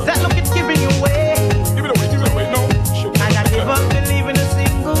know, girl. That look it's giving you away. Give it away, no. And I never believe in a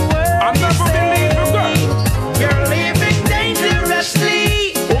single word. I never believe in that. You're living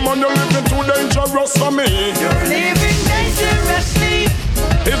dangerously. Woman, you're living too dangerous for me. You're living dangerously.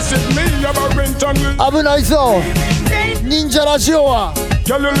 Is it me, you're a rent and you? 危ないぞ忍者ラジオは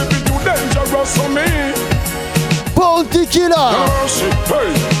Girl, you're living too dangerous for me. ボンティキラー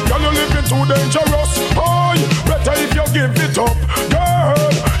Hey, girl, you're living too dangerous. Oh, better if you give it up. Girl,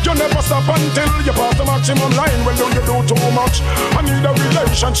 you never stop until you pass the maximum line. Well, don't you do too much? I need a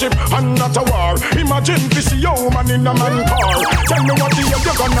relationship and not a war. Imagine this woman in a man car. Tell me what the hell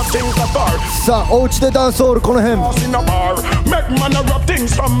you're gonna think of her. さあお家でダンスホールこの辺 In a bar, make man a rub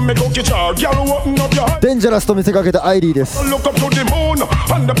things from me cookie jar. Girl, open up your eyes. デンジャラスと見せかけたアイリーです。 Look up to the moon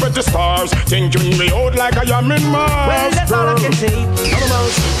and the pretty stars. Thinking me out like I am in Mars. Well, that's all I can say. Can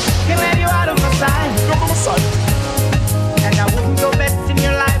let you out of my sight. And I wouldn't go bet in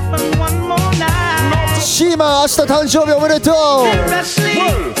your life on one more night. シーマン明日誕生日おめでとう Well,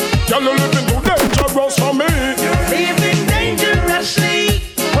 girl, you're living too dangerous for me. You're living dangerously.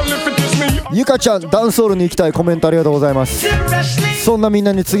 Well, if it is me, ゆかちゃんダンスホールに行きたいコメントありがとうございます。そんなみん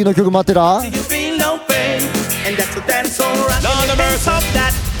なに次の曲待ってら You feel no pain. And that's what dance all rock. Dance of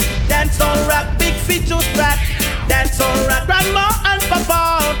that. Dance all rock. Big feet to scratch. Dance all rock. Grandma and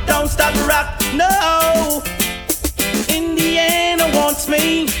Papa. Don't stop rock. No. In the end, it wants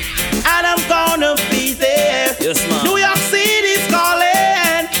me. and I'm gonna be there. Yes, man. New York City's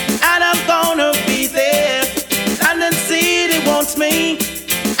calling, and I'm gonna be there. London City wants me,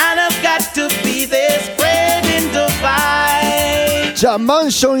 and I've got to be there, spreading the vibe. じゃあマ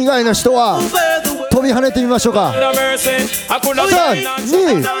ンション以外の人は飛び跳ねてみましょうか。3、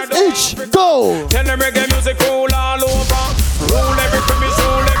2、1、GO! Tell them reggae music rule all over. Rule every crevice,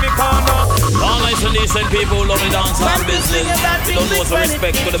 rule every corner. All nice and decent people love the dancehall business. We don't know some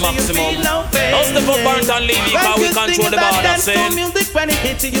respect to the maximum. Don't step up burnt and leave it, cause we control the border scene. Music when it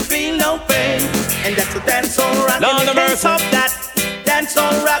hits you, you feel no pain. And that's a dancehall rock. Lord of mercy. That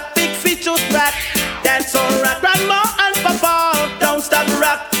dancehall rock, big features rock. Dancehall rock, grandma and papa, don't stop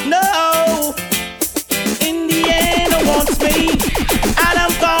rock, no. In the end, it wants me, and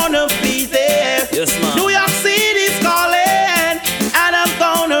I'm gonna be there. Yes, man. New York City's calling, and I'm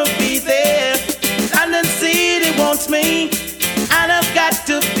gonna be there. London City wants me, and I've got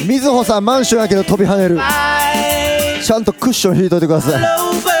to be みずほさんマンションやけど飛び跳ねる。ちゃんとクッション引いといてください。 Lord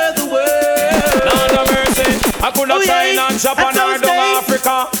of mercy. I could have China and Japan or down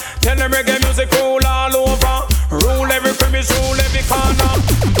Africa. Tell them reggae music rule all over. Rule every crevice, rule every corner.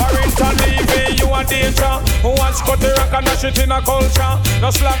 Barrington leaving you a danger. Once cut the rock and dash it in a culture.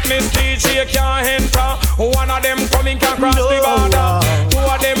 No slackness DJ can't enter. One of them coming can cross the border. Two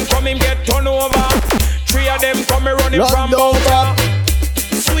of them coming get turned over. Three of them coming running from Boca.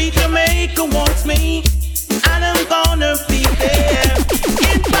 Sweet Jamaica wants me, and I'm gonna be there.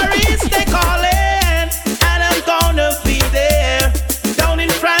 In Paris they calling, and I'm gonna be there. Down in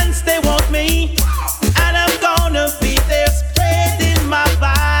France they want me, and I'm gonna be there, spreading my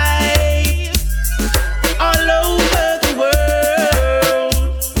vibe all over the world.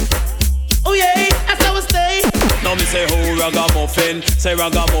 Oh yeah, that's how I stay. Now me say who ragamuffin, say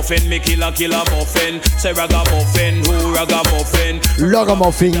ragamuffin, me kill a muffin. Say ragamuffin, who ragamuffin. ラガ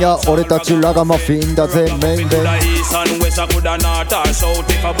マフィンや俺たちラガマフィンだぜメインで East and west, I coulda north or south.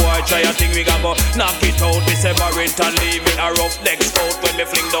 If a boy try a thing, we gon' go knock it out. We say Barrington leave it a rough neck scout. When me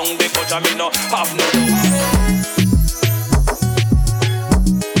fling down the couch, me no have no.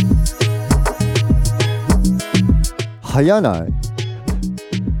 早ない？あり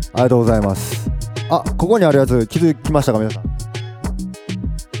がとうございます。あ、ここにあるやつ気づきましたか皆さん？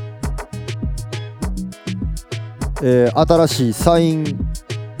新しいサイン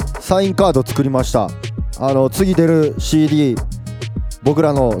カード作りました。次出る CD 僕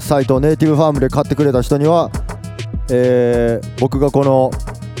らのサイトネイティブファームで買ってくれた人には、僕がこの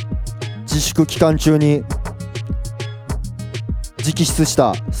自粛期間中に直筆し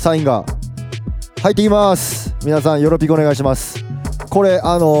たサインが入っています。皆さんよろぴくお願いします。これ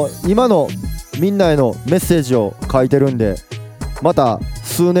今のみんなへのメッセージを書いてるんで、また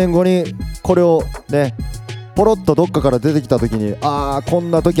数年後にこれをねポロッとどっかから出てきた時に、あーこ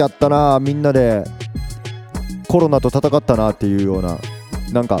んな時あったな、みんなでコロナと戦ったなっていうような、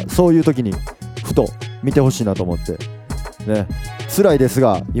なんかそういう時にふと見てほしいなと思ってね。辛いです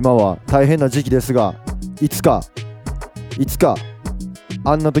が、今は大変な時期ですが、いつか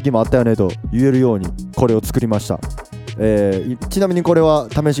あんな時もあったよねと言えるようにこれを作りました。ちなみにこれは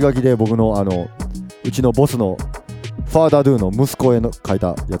試し書きで僕のうちのボスのファーダードゥの息子への書い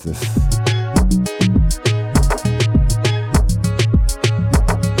たやつです。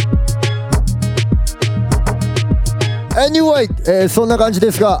Anyway、そんな感じ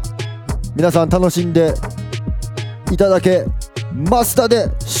ですが、皆さん楽しんでいただけましたで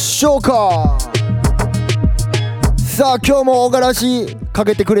しょうか。さあ今日もおがらしか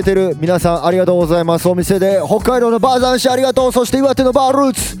けてくれてる皆さんありがとうございます。お店で北海道のバーザンシありがとう。そして岩手のバール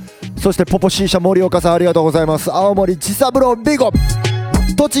ーツ、そしてポポシーシャ森岡さんありがとうございます。青森ジサブロビゴ、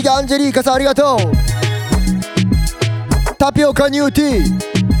栃木アンジェリーカさんありがとう。タピオカニューティ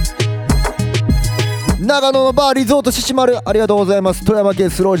ー、長野のバーリゾート獅子丸ありがとうございます。富山県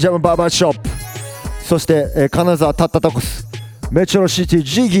スロージャムバーバーショップ、そして、金沢タッタタコス、メトロシティ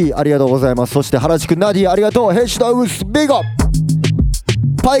ジギーありがとうございます。そして原宿ナディありがとう。ヘッシュドウスビゴ、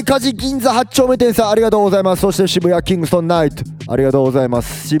パイカジ銀座8丁目店さんありがとうございます。そして渋谷キングストンナイトありがとうございま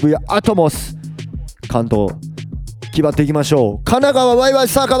す。渋谷アトモス関東決まっていきましょう。神奈川ワイワイ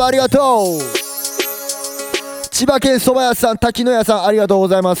サーカーありがとう。千葉県そば屋さん滝野屋さんありがとうご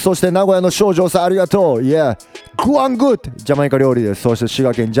ざいます。そして名古屋の少女さんありがとう。 Yeah グワングッジャマイカ料理です。そして滋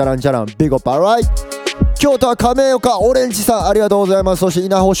賀県ジャランジャランビゴパライ、京都は亀岡オレンジさんありがとうございます。そして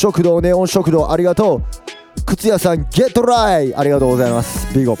稲穂食堂ネオン食堂ありがとう。靴屋さんゲットライありがとうございます。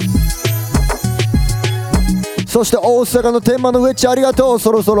ビゴ。そして大阪の天満のウェッジありがとう。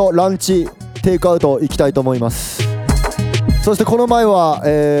そろそろランチテイクアウト行きたいと思います。そしてこの前は、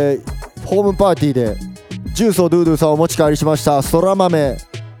ホームパーティーでジュースをドゥードゥーさんお持ち帰りしました。そら豆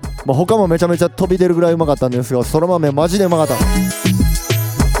まあ、他もめちゃめちゃ飛び出るぐらいうまかったんですが、そら豆マジでうまかった。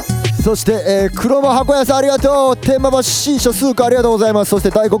そして、黒間箱屋さんありがとう。天満橋 C 書スークありがとうございます。そし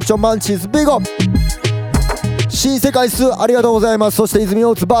て大黒町マンチーズビゴ新世界数ありがとうございます。そして泉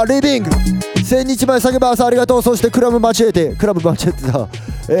大津バーリビング千日前サゲバーさんありがとう。そしてクラブマチエテだ、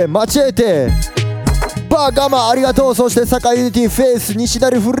マチエテバーガマありがとう。そして坂ユニティフェイス西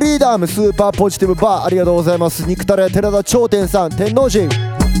成フリーダムスーパーポジティブバーありがとうございます。肉たれ寺田頂点さん天王寺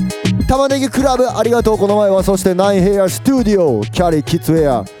玉ねぎクラブありがとう。この前はそしてナインヘアスタジオキャリーキッズウェ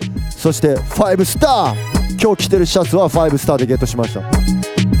アそして5スター今日着てるシャツは5スターでゲットしました。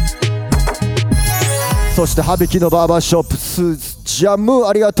そして羽曳のバーバーショップスジャム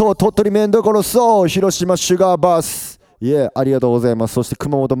ありがとう。鳥取麺どころそう広島シュガーバースありがとうございます。そして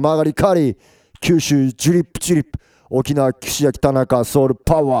熊本曲がりカリー九州ジュリップチュリップ沖縄串焼き田中ソウル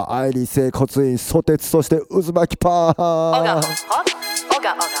パワーアイリー整骨院ソテツそして渦巻きパー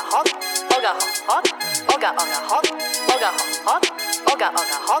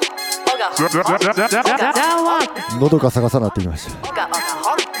喉が探さなってきました。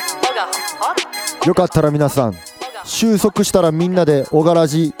よかったら皆さん収束したらみんなでオガラ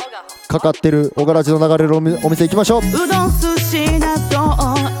ジかかってるオガラジの流れるお店行きましょう。うどん寿司納豆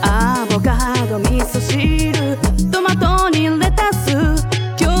アボカド味噌汁トマトにレタス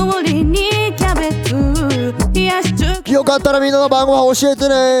きゅうりにキャベツ冷やし中よかったらみんなの番号教えて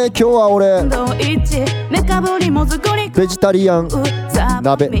ね。今日は俺ベジタリアン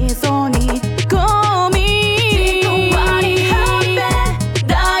鍋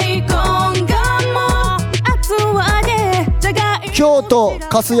京都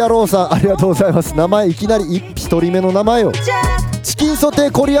カス野郎さんありがとうございます。名前いきなり1人目の名前をチキンソテ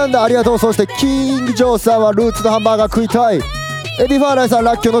ーコリアンダーありがとう。そしてキングジョーさんはルーツのハンバーガー食いたい。エビファーライさん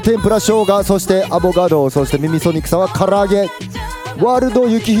ラッキョの天ぷら生姜そしてアボカドそしてミミソニックさんは唐揚げワールド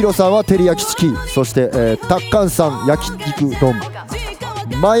ユキヒロさんは照り焼きチキンそして、タッカンさん焼肉丼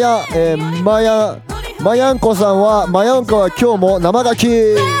マヤンコさんはマヤンコは今日も生ガ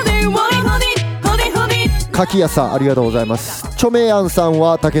キかき屋さんありがとうございます。チョメヤンさん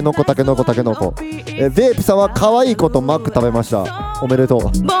はタケノコベープさんは可愛い子とマック食べました。おめでとう。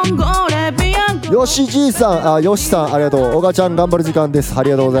ヨシじいさんヨシさんありがとう。オガちゃん頑張る時間ですあり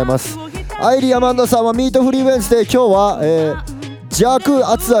がとうございます。アイリーアマンダさんはミートフリーウェンズデー今日は、ジャーク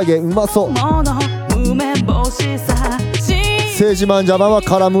厚揚げうまそう。セージマンジャマンは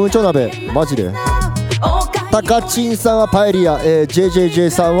カラムーチョ鍋マジで。タカチンさんはパエリア、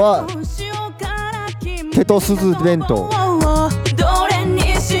JJJ さんはテトスズ弁当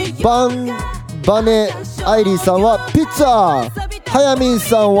バネアイリーさんはピッツァハヤミン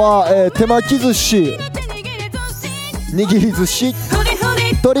さんは、手巻き寿司握り寿司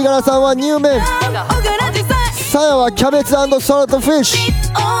鶏ガラさんは乳麺さやはキャベツ&サラダフィッシ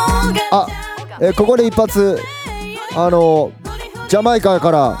ュここで一発ジャマイカ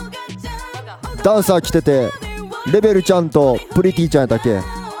からダンサー来ててレベルちゃんとプリティちゃんやったっけ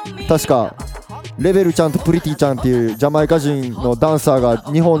確かレベルちゃんとプリティちゃんっていうジャマイカ人のダンサーが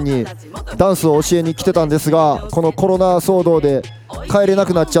日本にダンスを教えに来てたんですがこのコロナ騒動で帰れな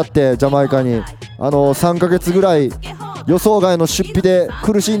くなっちゃってジャマイカに3ヶ月ぐらい予想外の出費で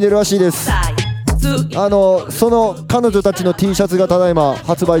苦しんでるらしいです。その彼女たちの T シャツがただいま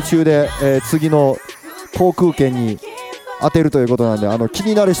発売中で、次の航空券に当てるということなんで気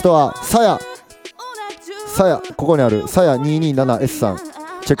になる人はさやここにあるさや 227S さん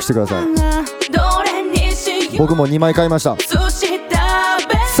チェックしてください。僕も2枚買いました。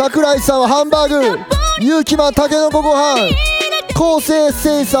桜井さんはハンバーグゆうきまんたけのこご飯昴生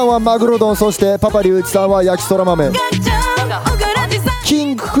せいさんはマグロ丼そしてパパリュウチさんは焼きそら豆キ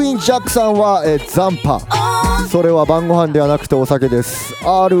ングクイーンジャックさんは、ザンパそれは晩ご飯ではなくてお酒です。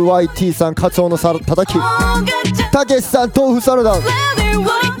 RYT さんカツオのたたきたけしさん豆腐サラダ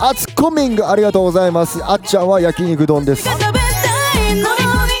アツコミングありがとうございます。あっちゃんは焼肉丼です。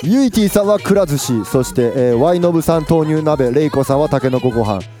ゆいティさんはくら寿司そして、ワイノブさん豆乳鍋レイコさんはたけのこご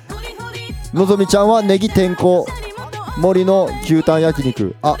飯のぞみちゃんはネギ天候森の牛タン焼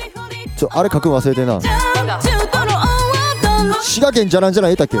肉あれ書くん忘れてな。滋賀県じゃらんじゃな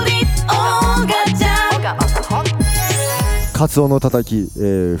いえたっけカツオのたたき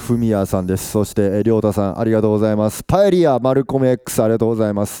ふみやさんです。そしてりょうたさんありがとうございます。パエリアマルコメ X ありがとうござ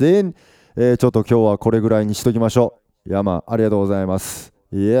います。ちょっと今日はこれぐらいにしときましょう。山ありがとうございます。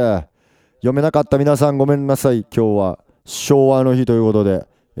読めなかった皆さんごめんなさい。今日は昭和の日ということで、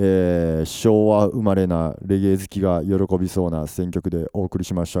昭和生まれなレゲエ好きが喜びそうな選曲でお送り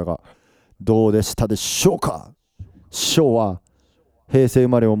しましたがどうでしたでしょうか。昭和平成生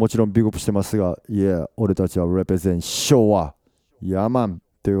まれももちろんビッグアップしてますが俺たちはレペゼン昭和ヤマン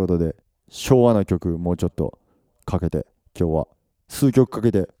ということで昭和な曲もうちょっとかけて今日は数曲か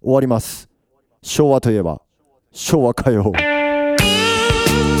けて終わります。昭和といえば昭和歌謡。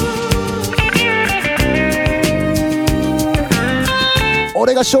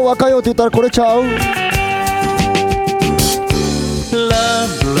俺が昭和歌謡って言ったらこれちゃう。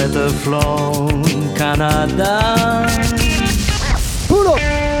 Love letter from Canada. プロ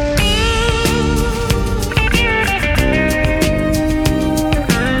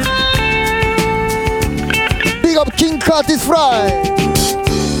ビッグアップキングカーティスフライ。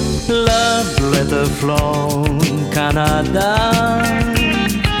 Love letter from Canada.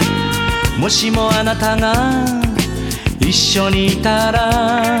 もしもあなたが一緒にいた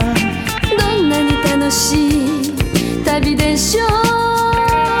らどんなに楽しい旅でしょう。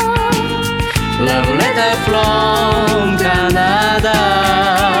 Love letter from Canada.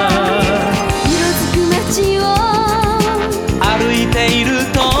 色づく街を歩いている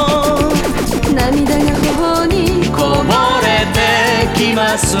と涙が頬にこぼれてき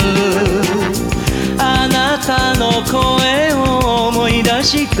ます。あなたの声を思い出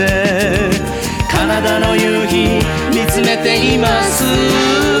してカナダの夕日見つめています。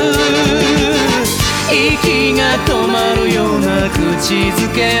息が止まるような口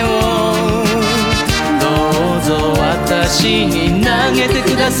づけをどうぞ私に投げて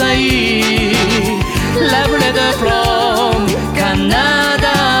ください。 Love letter from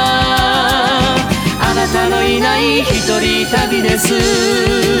Canada. あなたのいない一人旅です。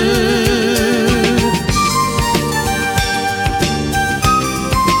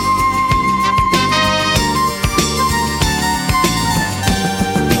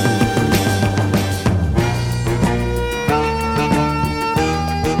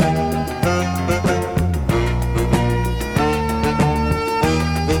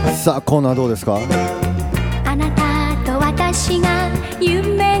さあコーナーどうですか。あなたと私が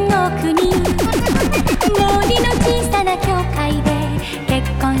夢の国、森の小さな教会で結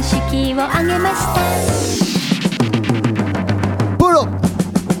婚式を挙げました。プロ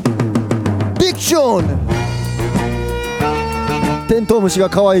ビクション。テントウムシ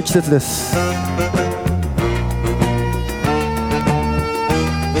が可愛い季節です。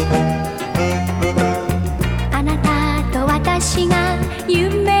あなたと私が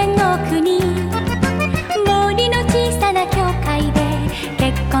夢の国、森の小さな教会で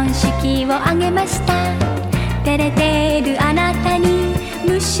結婚式を挙げました。照れてるあなたに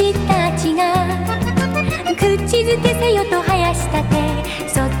虫たちが口づけせよと生やした手、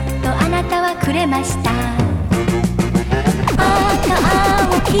そっとあなたはくれました。赤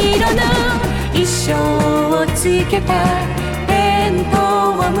青黄色の衣装をつけたテント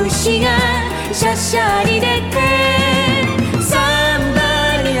ウムシがしゃしゃり出てサンバ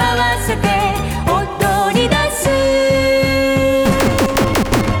に合わせて踊り出す。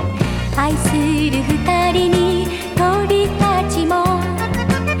愛する二人に鳥たちも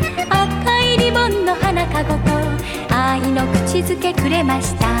赤いリボンの花かごと愛の口づけくれま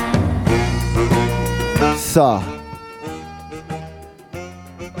した。さあ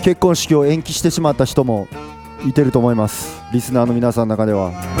結婚式を延期してしまった人もいてると思います。リスナーの皆さんの中で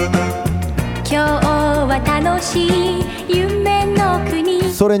は今日は楽しい夢の国。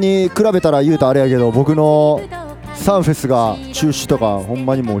それに比べたら言うとあれやけど僕のサンフェスが中止とかほん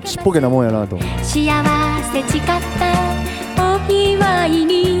まにもうちっぽけなもんやなと。幸せ誓ったお祝い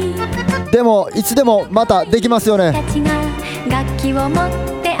にでもいつでもまたできますよね。たちが楽器を持っ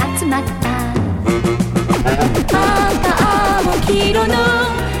て集まった。赤青黄色の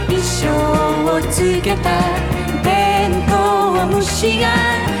衣装をつけたテントウムシが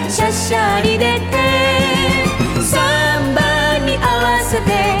しゃしゃり出てサンバに合わせ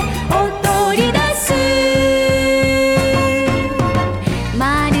て踊り出す。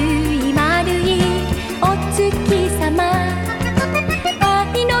丸い丸いお月様、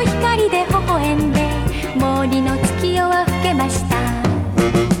愛の光で微笑んで森の月夜は更けました。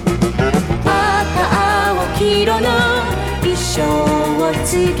赤青黄色の衣装をつ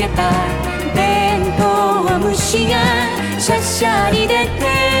けたテントウムシがしゃしゃり出て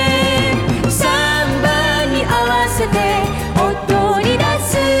サンバに合わせて踊り出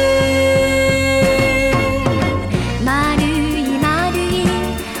す。丸い丸い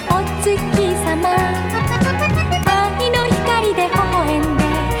お月様、愛の光で微笑んで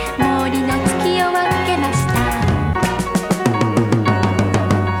森の月夜は更けました。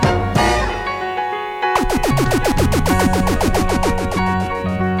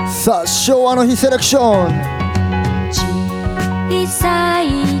さあ昭和の日セレクション。小さ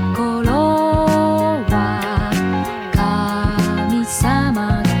い頃は神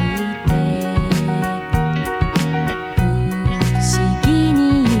様がいて不思議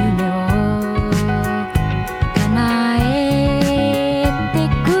に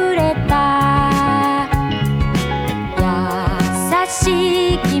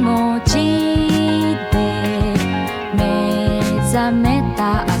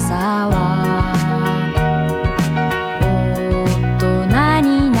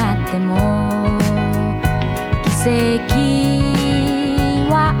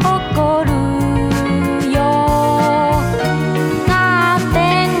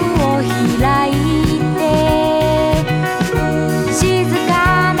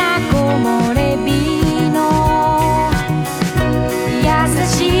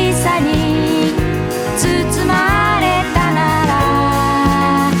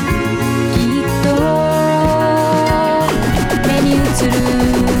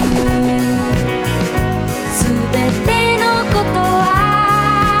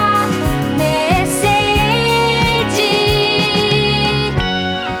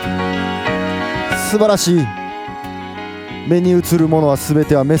晴らしい。目に映るものは全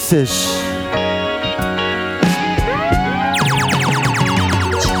てはメッセージ。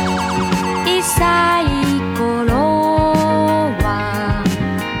小さい頃は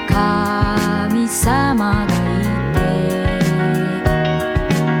神様がいて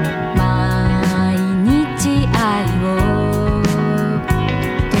毎日愛を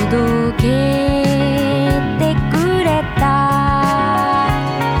届けてくれた。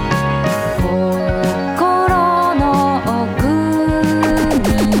心の奥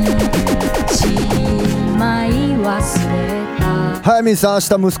にしまい忘れた。早見さん、明日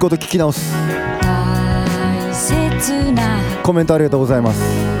息子と聞き直す。大切なコメントありがとうございます。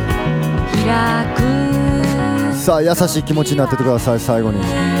開くさあ優しい気持ちになっててください。最後に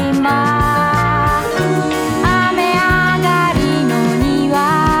今雨上がりの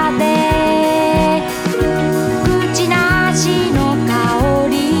庭で口なしの香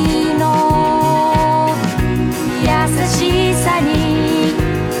りの優しさに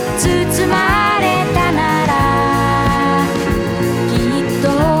包まれたならきっと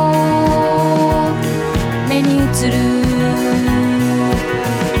目に映る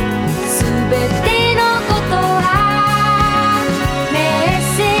すべてのことはメッ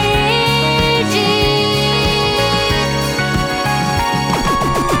セージ。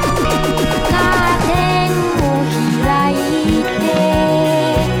カーテンを開いて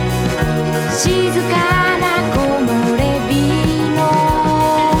静かな木漏れ日の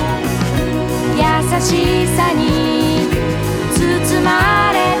優しさに包ま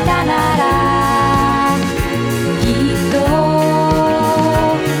れたならきっと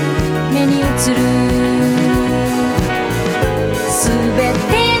目に映るすべ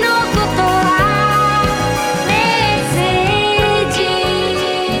てのことはメッセージ。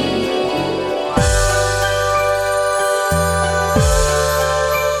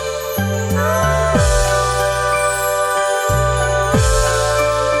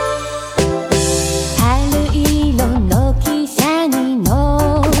春色の汽車に乗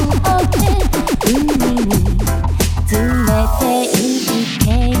って海に連れて行って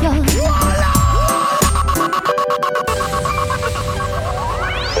よ。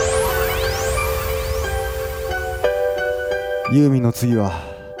ユーミンの次は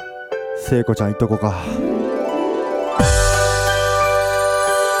聖子ちゃんいっとこか。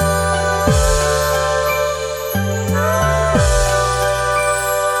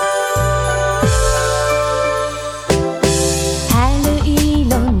春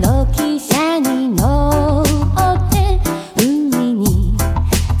色の汽車に乗って海に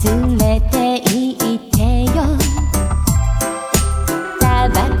連れて行ってよ。タ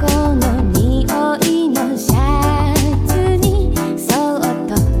バコの匂いのシャツにそっ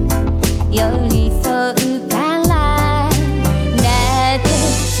と寄り添うからだって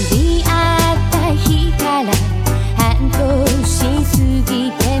知り合った日から半年過ぎ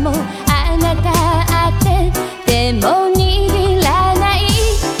てもあなたって手も握らない。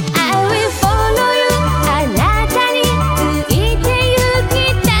 I will follow you あなたについて行き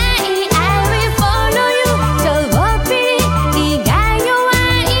たい。 I will follow you ちょっぴり気が弱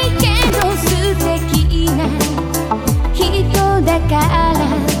いけど素敵な人だから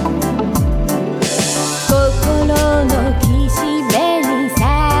心の岸辺に咲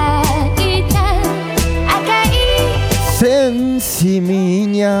いた赤いセンシミ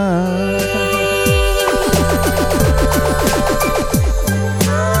ニャ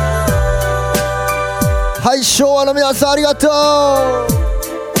はい、昭和の皆さんありがとう。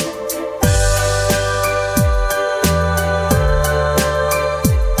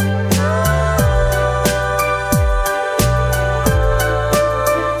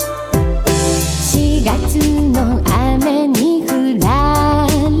4月の雨に降ら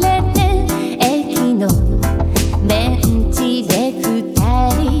れて駅のベンチで2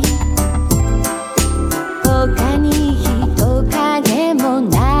人他に人影も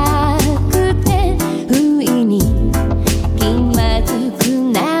なくて不意に気まずく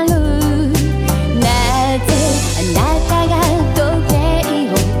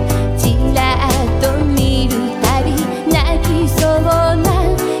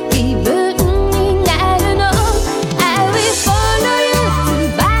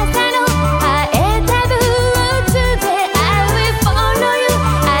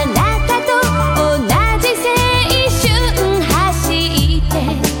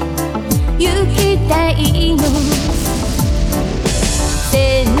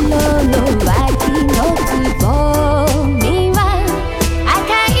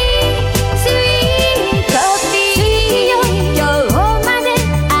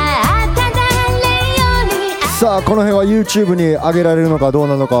さあこの辺は YouTube に上げられるのかどう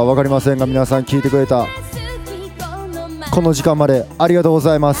なのかは分かりませんが、皆さん聞いてくれたこの時間までありがとうご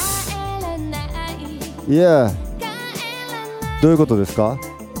ざいます。いや、どういうことですか？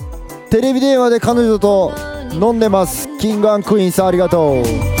テレビ電話で彼女と飲んでます。キング&クイーンさんありがとう。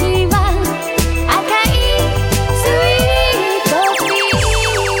Hottest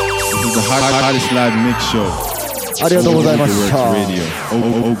live mix show. ありがとうございました。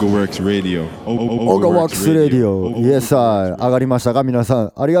 OGAWORKS Radio. OGAWORKS Radio。 イエスさん上がりましたか皆さ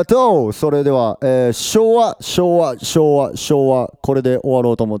ん、ありがとう。それでは、昭和これで終わ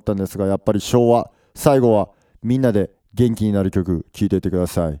ろうと思ったんですが、やっぱり昭和最後はみんなで元気になる曲聴いていってくだ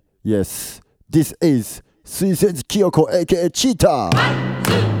さい。 Yes, this is 水節清子 aka チーター。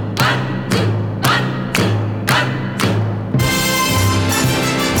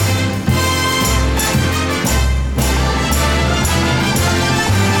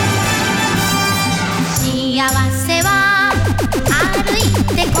幸せは歩い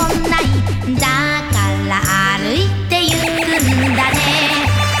てこない、だから歩いてゆくんだね。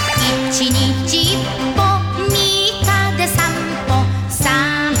一日一歩三日で三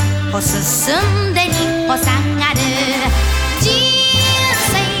歩進んで二歩下がる。人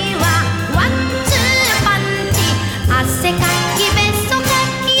生はワンツーパンチ、汗かきべそか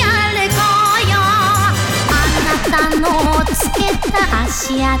きやれこよ。あなたのつけた足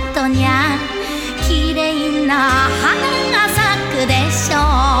跡にゃ綺麗な花が咲くでしょう。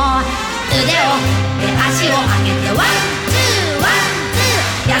腕を足を上げてワンツーワンツ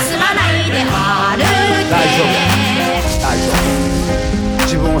ー、休まないで歩け。大丈夫、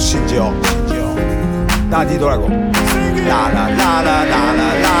自分を信じよう。ダーティードラゴン、ララララララ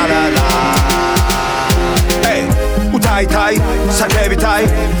ラララ。歌いたい、叫びたい、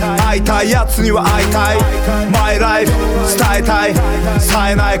会いたいやつには会いたい。マイライフ伝えたい、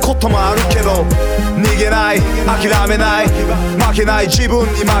冴えないこともあるけど逃げない、諦めない、負けない、自分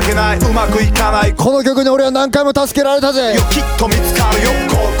に負けない、うまくいかない。この曲に俺は何回も助けられたぜ。きっと見つかるよ。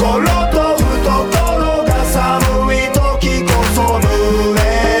心と懐が寒い時こそ胸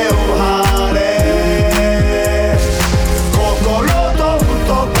を張れ。心と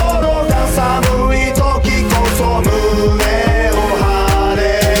懐が寒い時こそ胸を張れ。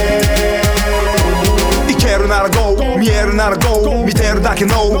いけるなら GO、 見えるなら GO、 見てるだけ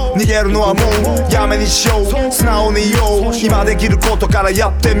の逃げるのはもうやめにしよう。素直に言おう、今できることからや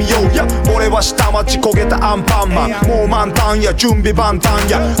ってみよう。や俺は下町焦げたアンパンマン、もう満タンや準備万端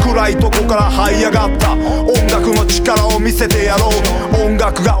や、暗いとこから這い上がった音楽の力を見せてやろう。音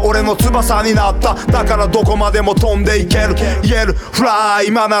楽が俺の翼になった、だからどこまでも飛んでいける。言えるフライ、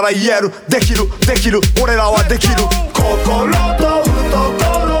今なら言える。できるできる、俺らはできる。心と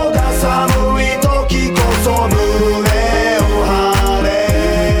懐が寒い時こそ胸を張れ。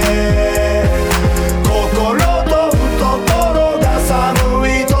心と懐が寒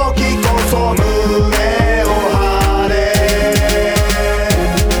い時こそ胸を張れ。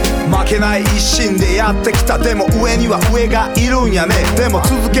負けない一心でやってきた、でも上には上がいるんやね。でも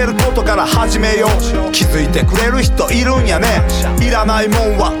続けることから始めよう。気づいてくれる人いるんやね。いらないも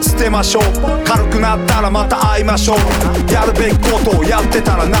んは捨てましょう。軽くなったらまた会いましょう。やるべきことをやって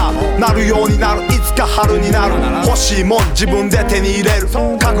たらなるようになる。いつか春になる。欲しいもん自分で手に入れる。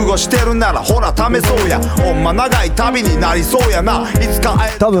覚悟してるならほら試そうや。ほんま長い旅になりそうやな。いつか会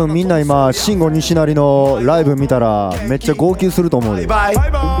える。多分みんな今慎吾西成のライブ見たらめっちゃ号泣すると思うで。ほ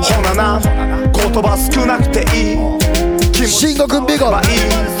なな、言葉少なくていい。慎吾くんビゴ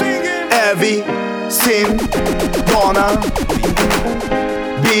Everything gonna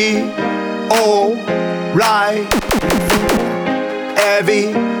be alright.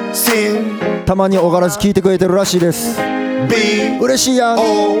 Everything たまにおがらじ聞いてくれてるらしいです。嬉しいやん。ビ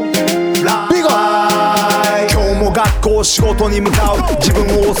ゴ今日も学校仕事に向かう。自分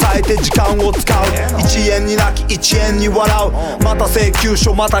を抑えて時間を使う。1円に泣き1円に笑う。また請求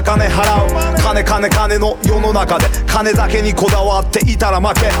書また金払う。金の世の中で金だけにこだわっていたら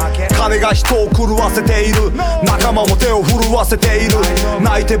負け。金が人を狂わせている。仲間も手を震わせている。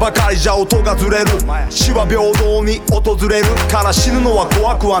泣いてばかりじゃ音がずれる。死は平等に訪れるから死ぬのは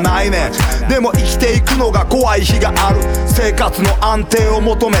怖くはないね。でも生きていくのが怖い日がある。生活の安定を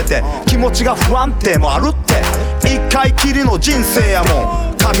求めて気持ちが不安定もあるって。一回きりの人生やも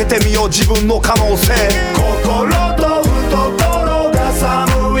ん。かけてみよう自分の可能性。心と懐が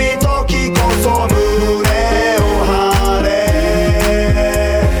寒い時こそ胸を張れ。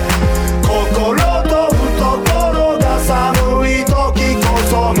心と懐が寒い時こ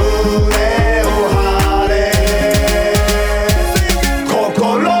そ胸を張れ。心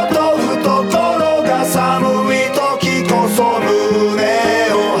と懐が寒い時こそ胸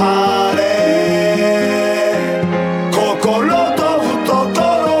を張れ。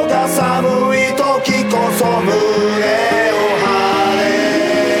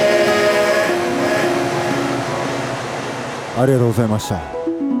ありがとうございました。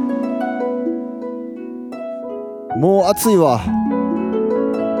もう暑いわ。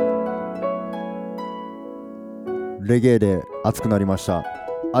レゲエで熱くなりました。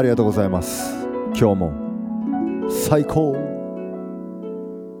ありがとうございます。今日も最高。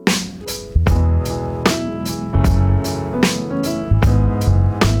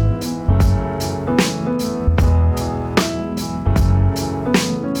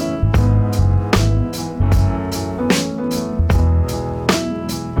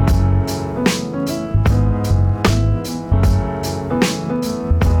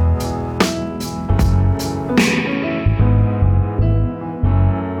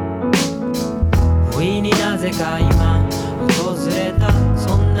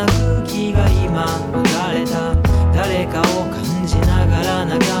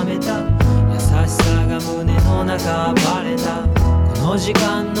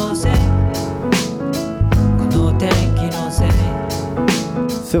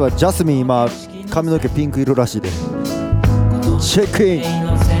そういえばジャスミン今髪の毛ピンク色らしいで。チェックイン。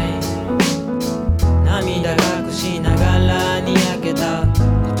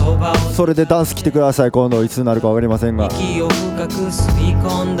それでダンス来てください。今度いつになるか分かりませんが。息を深く吸い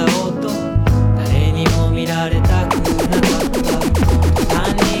込んだ音、誰にも見られたくなかった。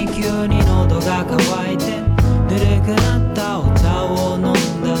単に急に喉が渇いてぬるくなったお茶を飲ん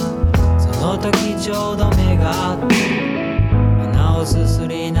だ。その時ちょうど目が合って鼻をすす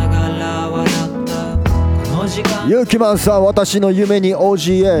りながら笑った。この時間ユーキマンさん、私の夢に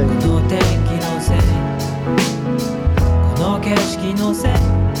OGA。 この天気のせい、この景色のせい、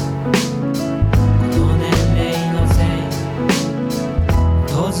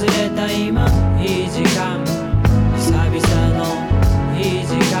訪れた今、いい時間、久々のいい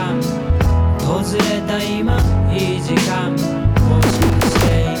時間。訪れた今、いい時間、もしかして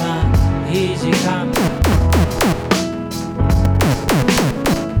今、いい時間。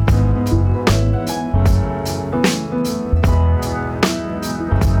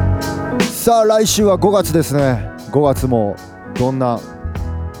さあ来週は5月ですね。5月もどんな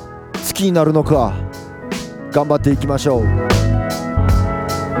月になるのか頑張っていきましょう。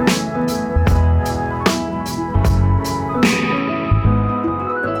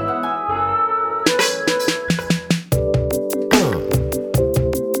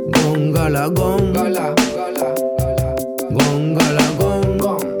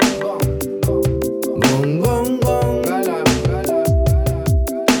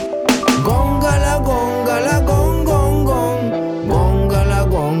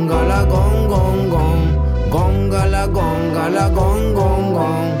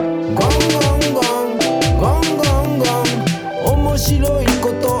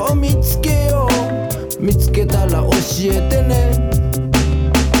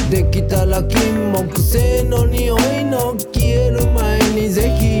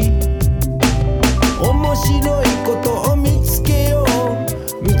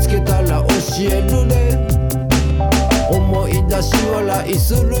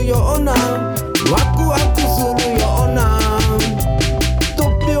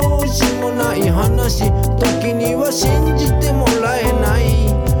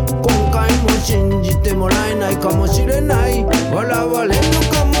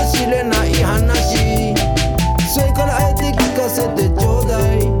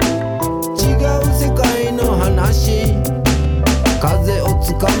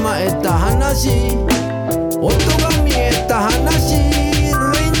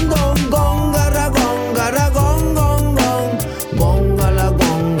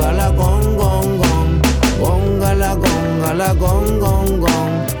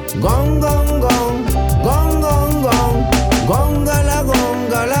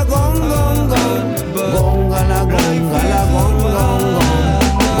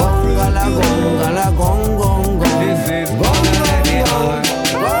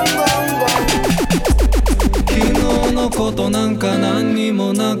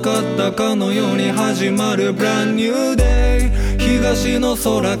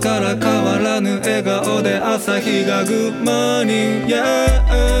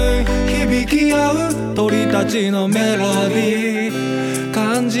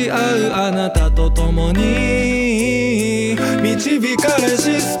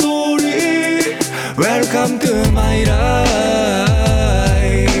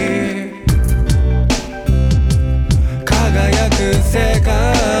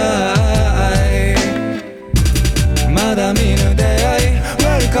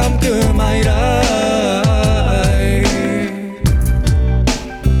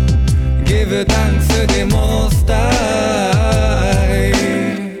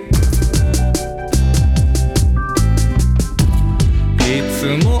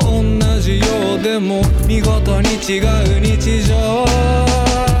違う日常、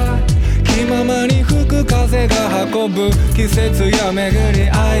気ままに吹く風が運ぶ季節や巡り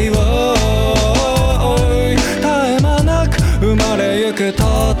合いを絶え間なく生まれゆく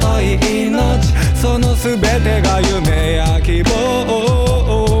尊い命、その全てが夢や希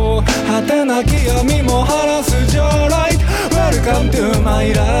望、果てなき闇も晴らす Your light Welcome to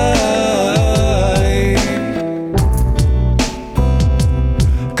my life、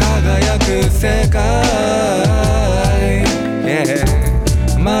 輝く世界、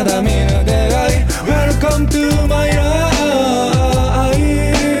yeah、 まだ見ぬ出会い Welcome to my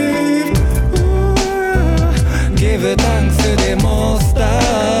life、Give thanks to the most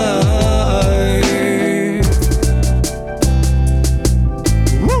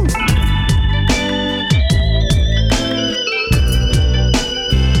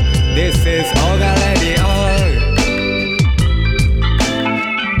is Oga Radio。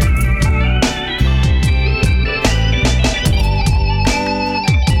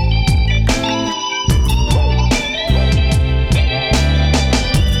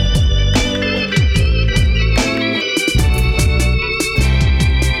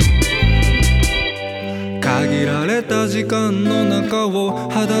限られた時間の中を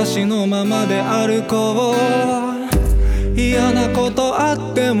裸足のままで歩こう、嫌なことあ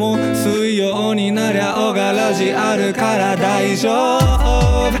っても水曜になりゃオガラジあるから大丈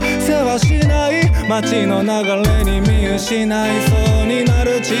夫、世話しない街の流れに見失いそうにな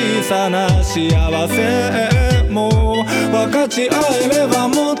る小さな幸せも分かち合えれば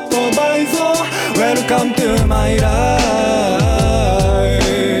もっと倍増 Welcome to my life、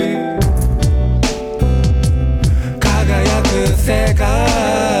輝く世界、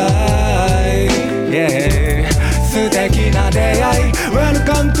yeah、 素敵な出会い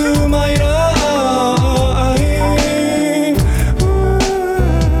Welcome to my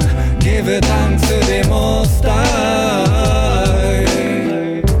life、Give thanks to the most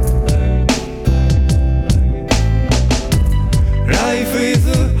high。Life is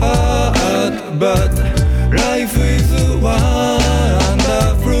hard but life is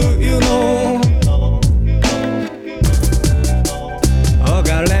wonderful, you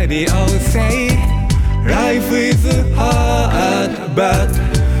know。Oga Radio say Life is hard but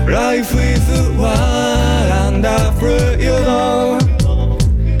life is wonderful, you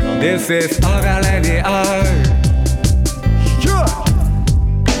know。This is Oga Radio。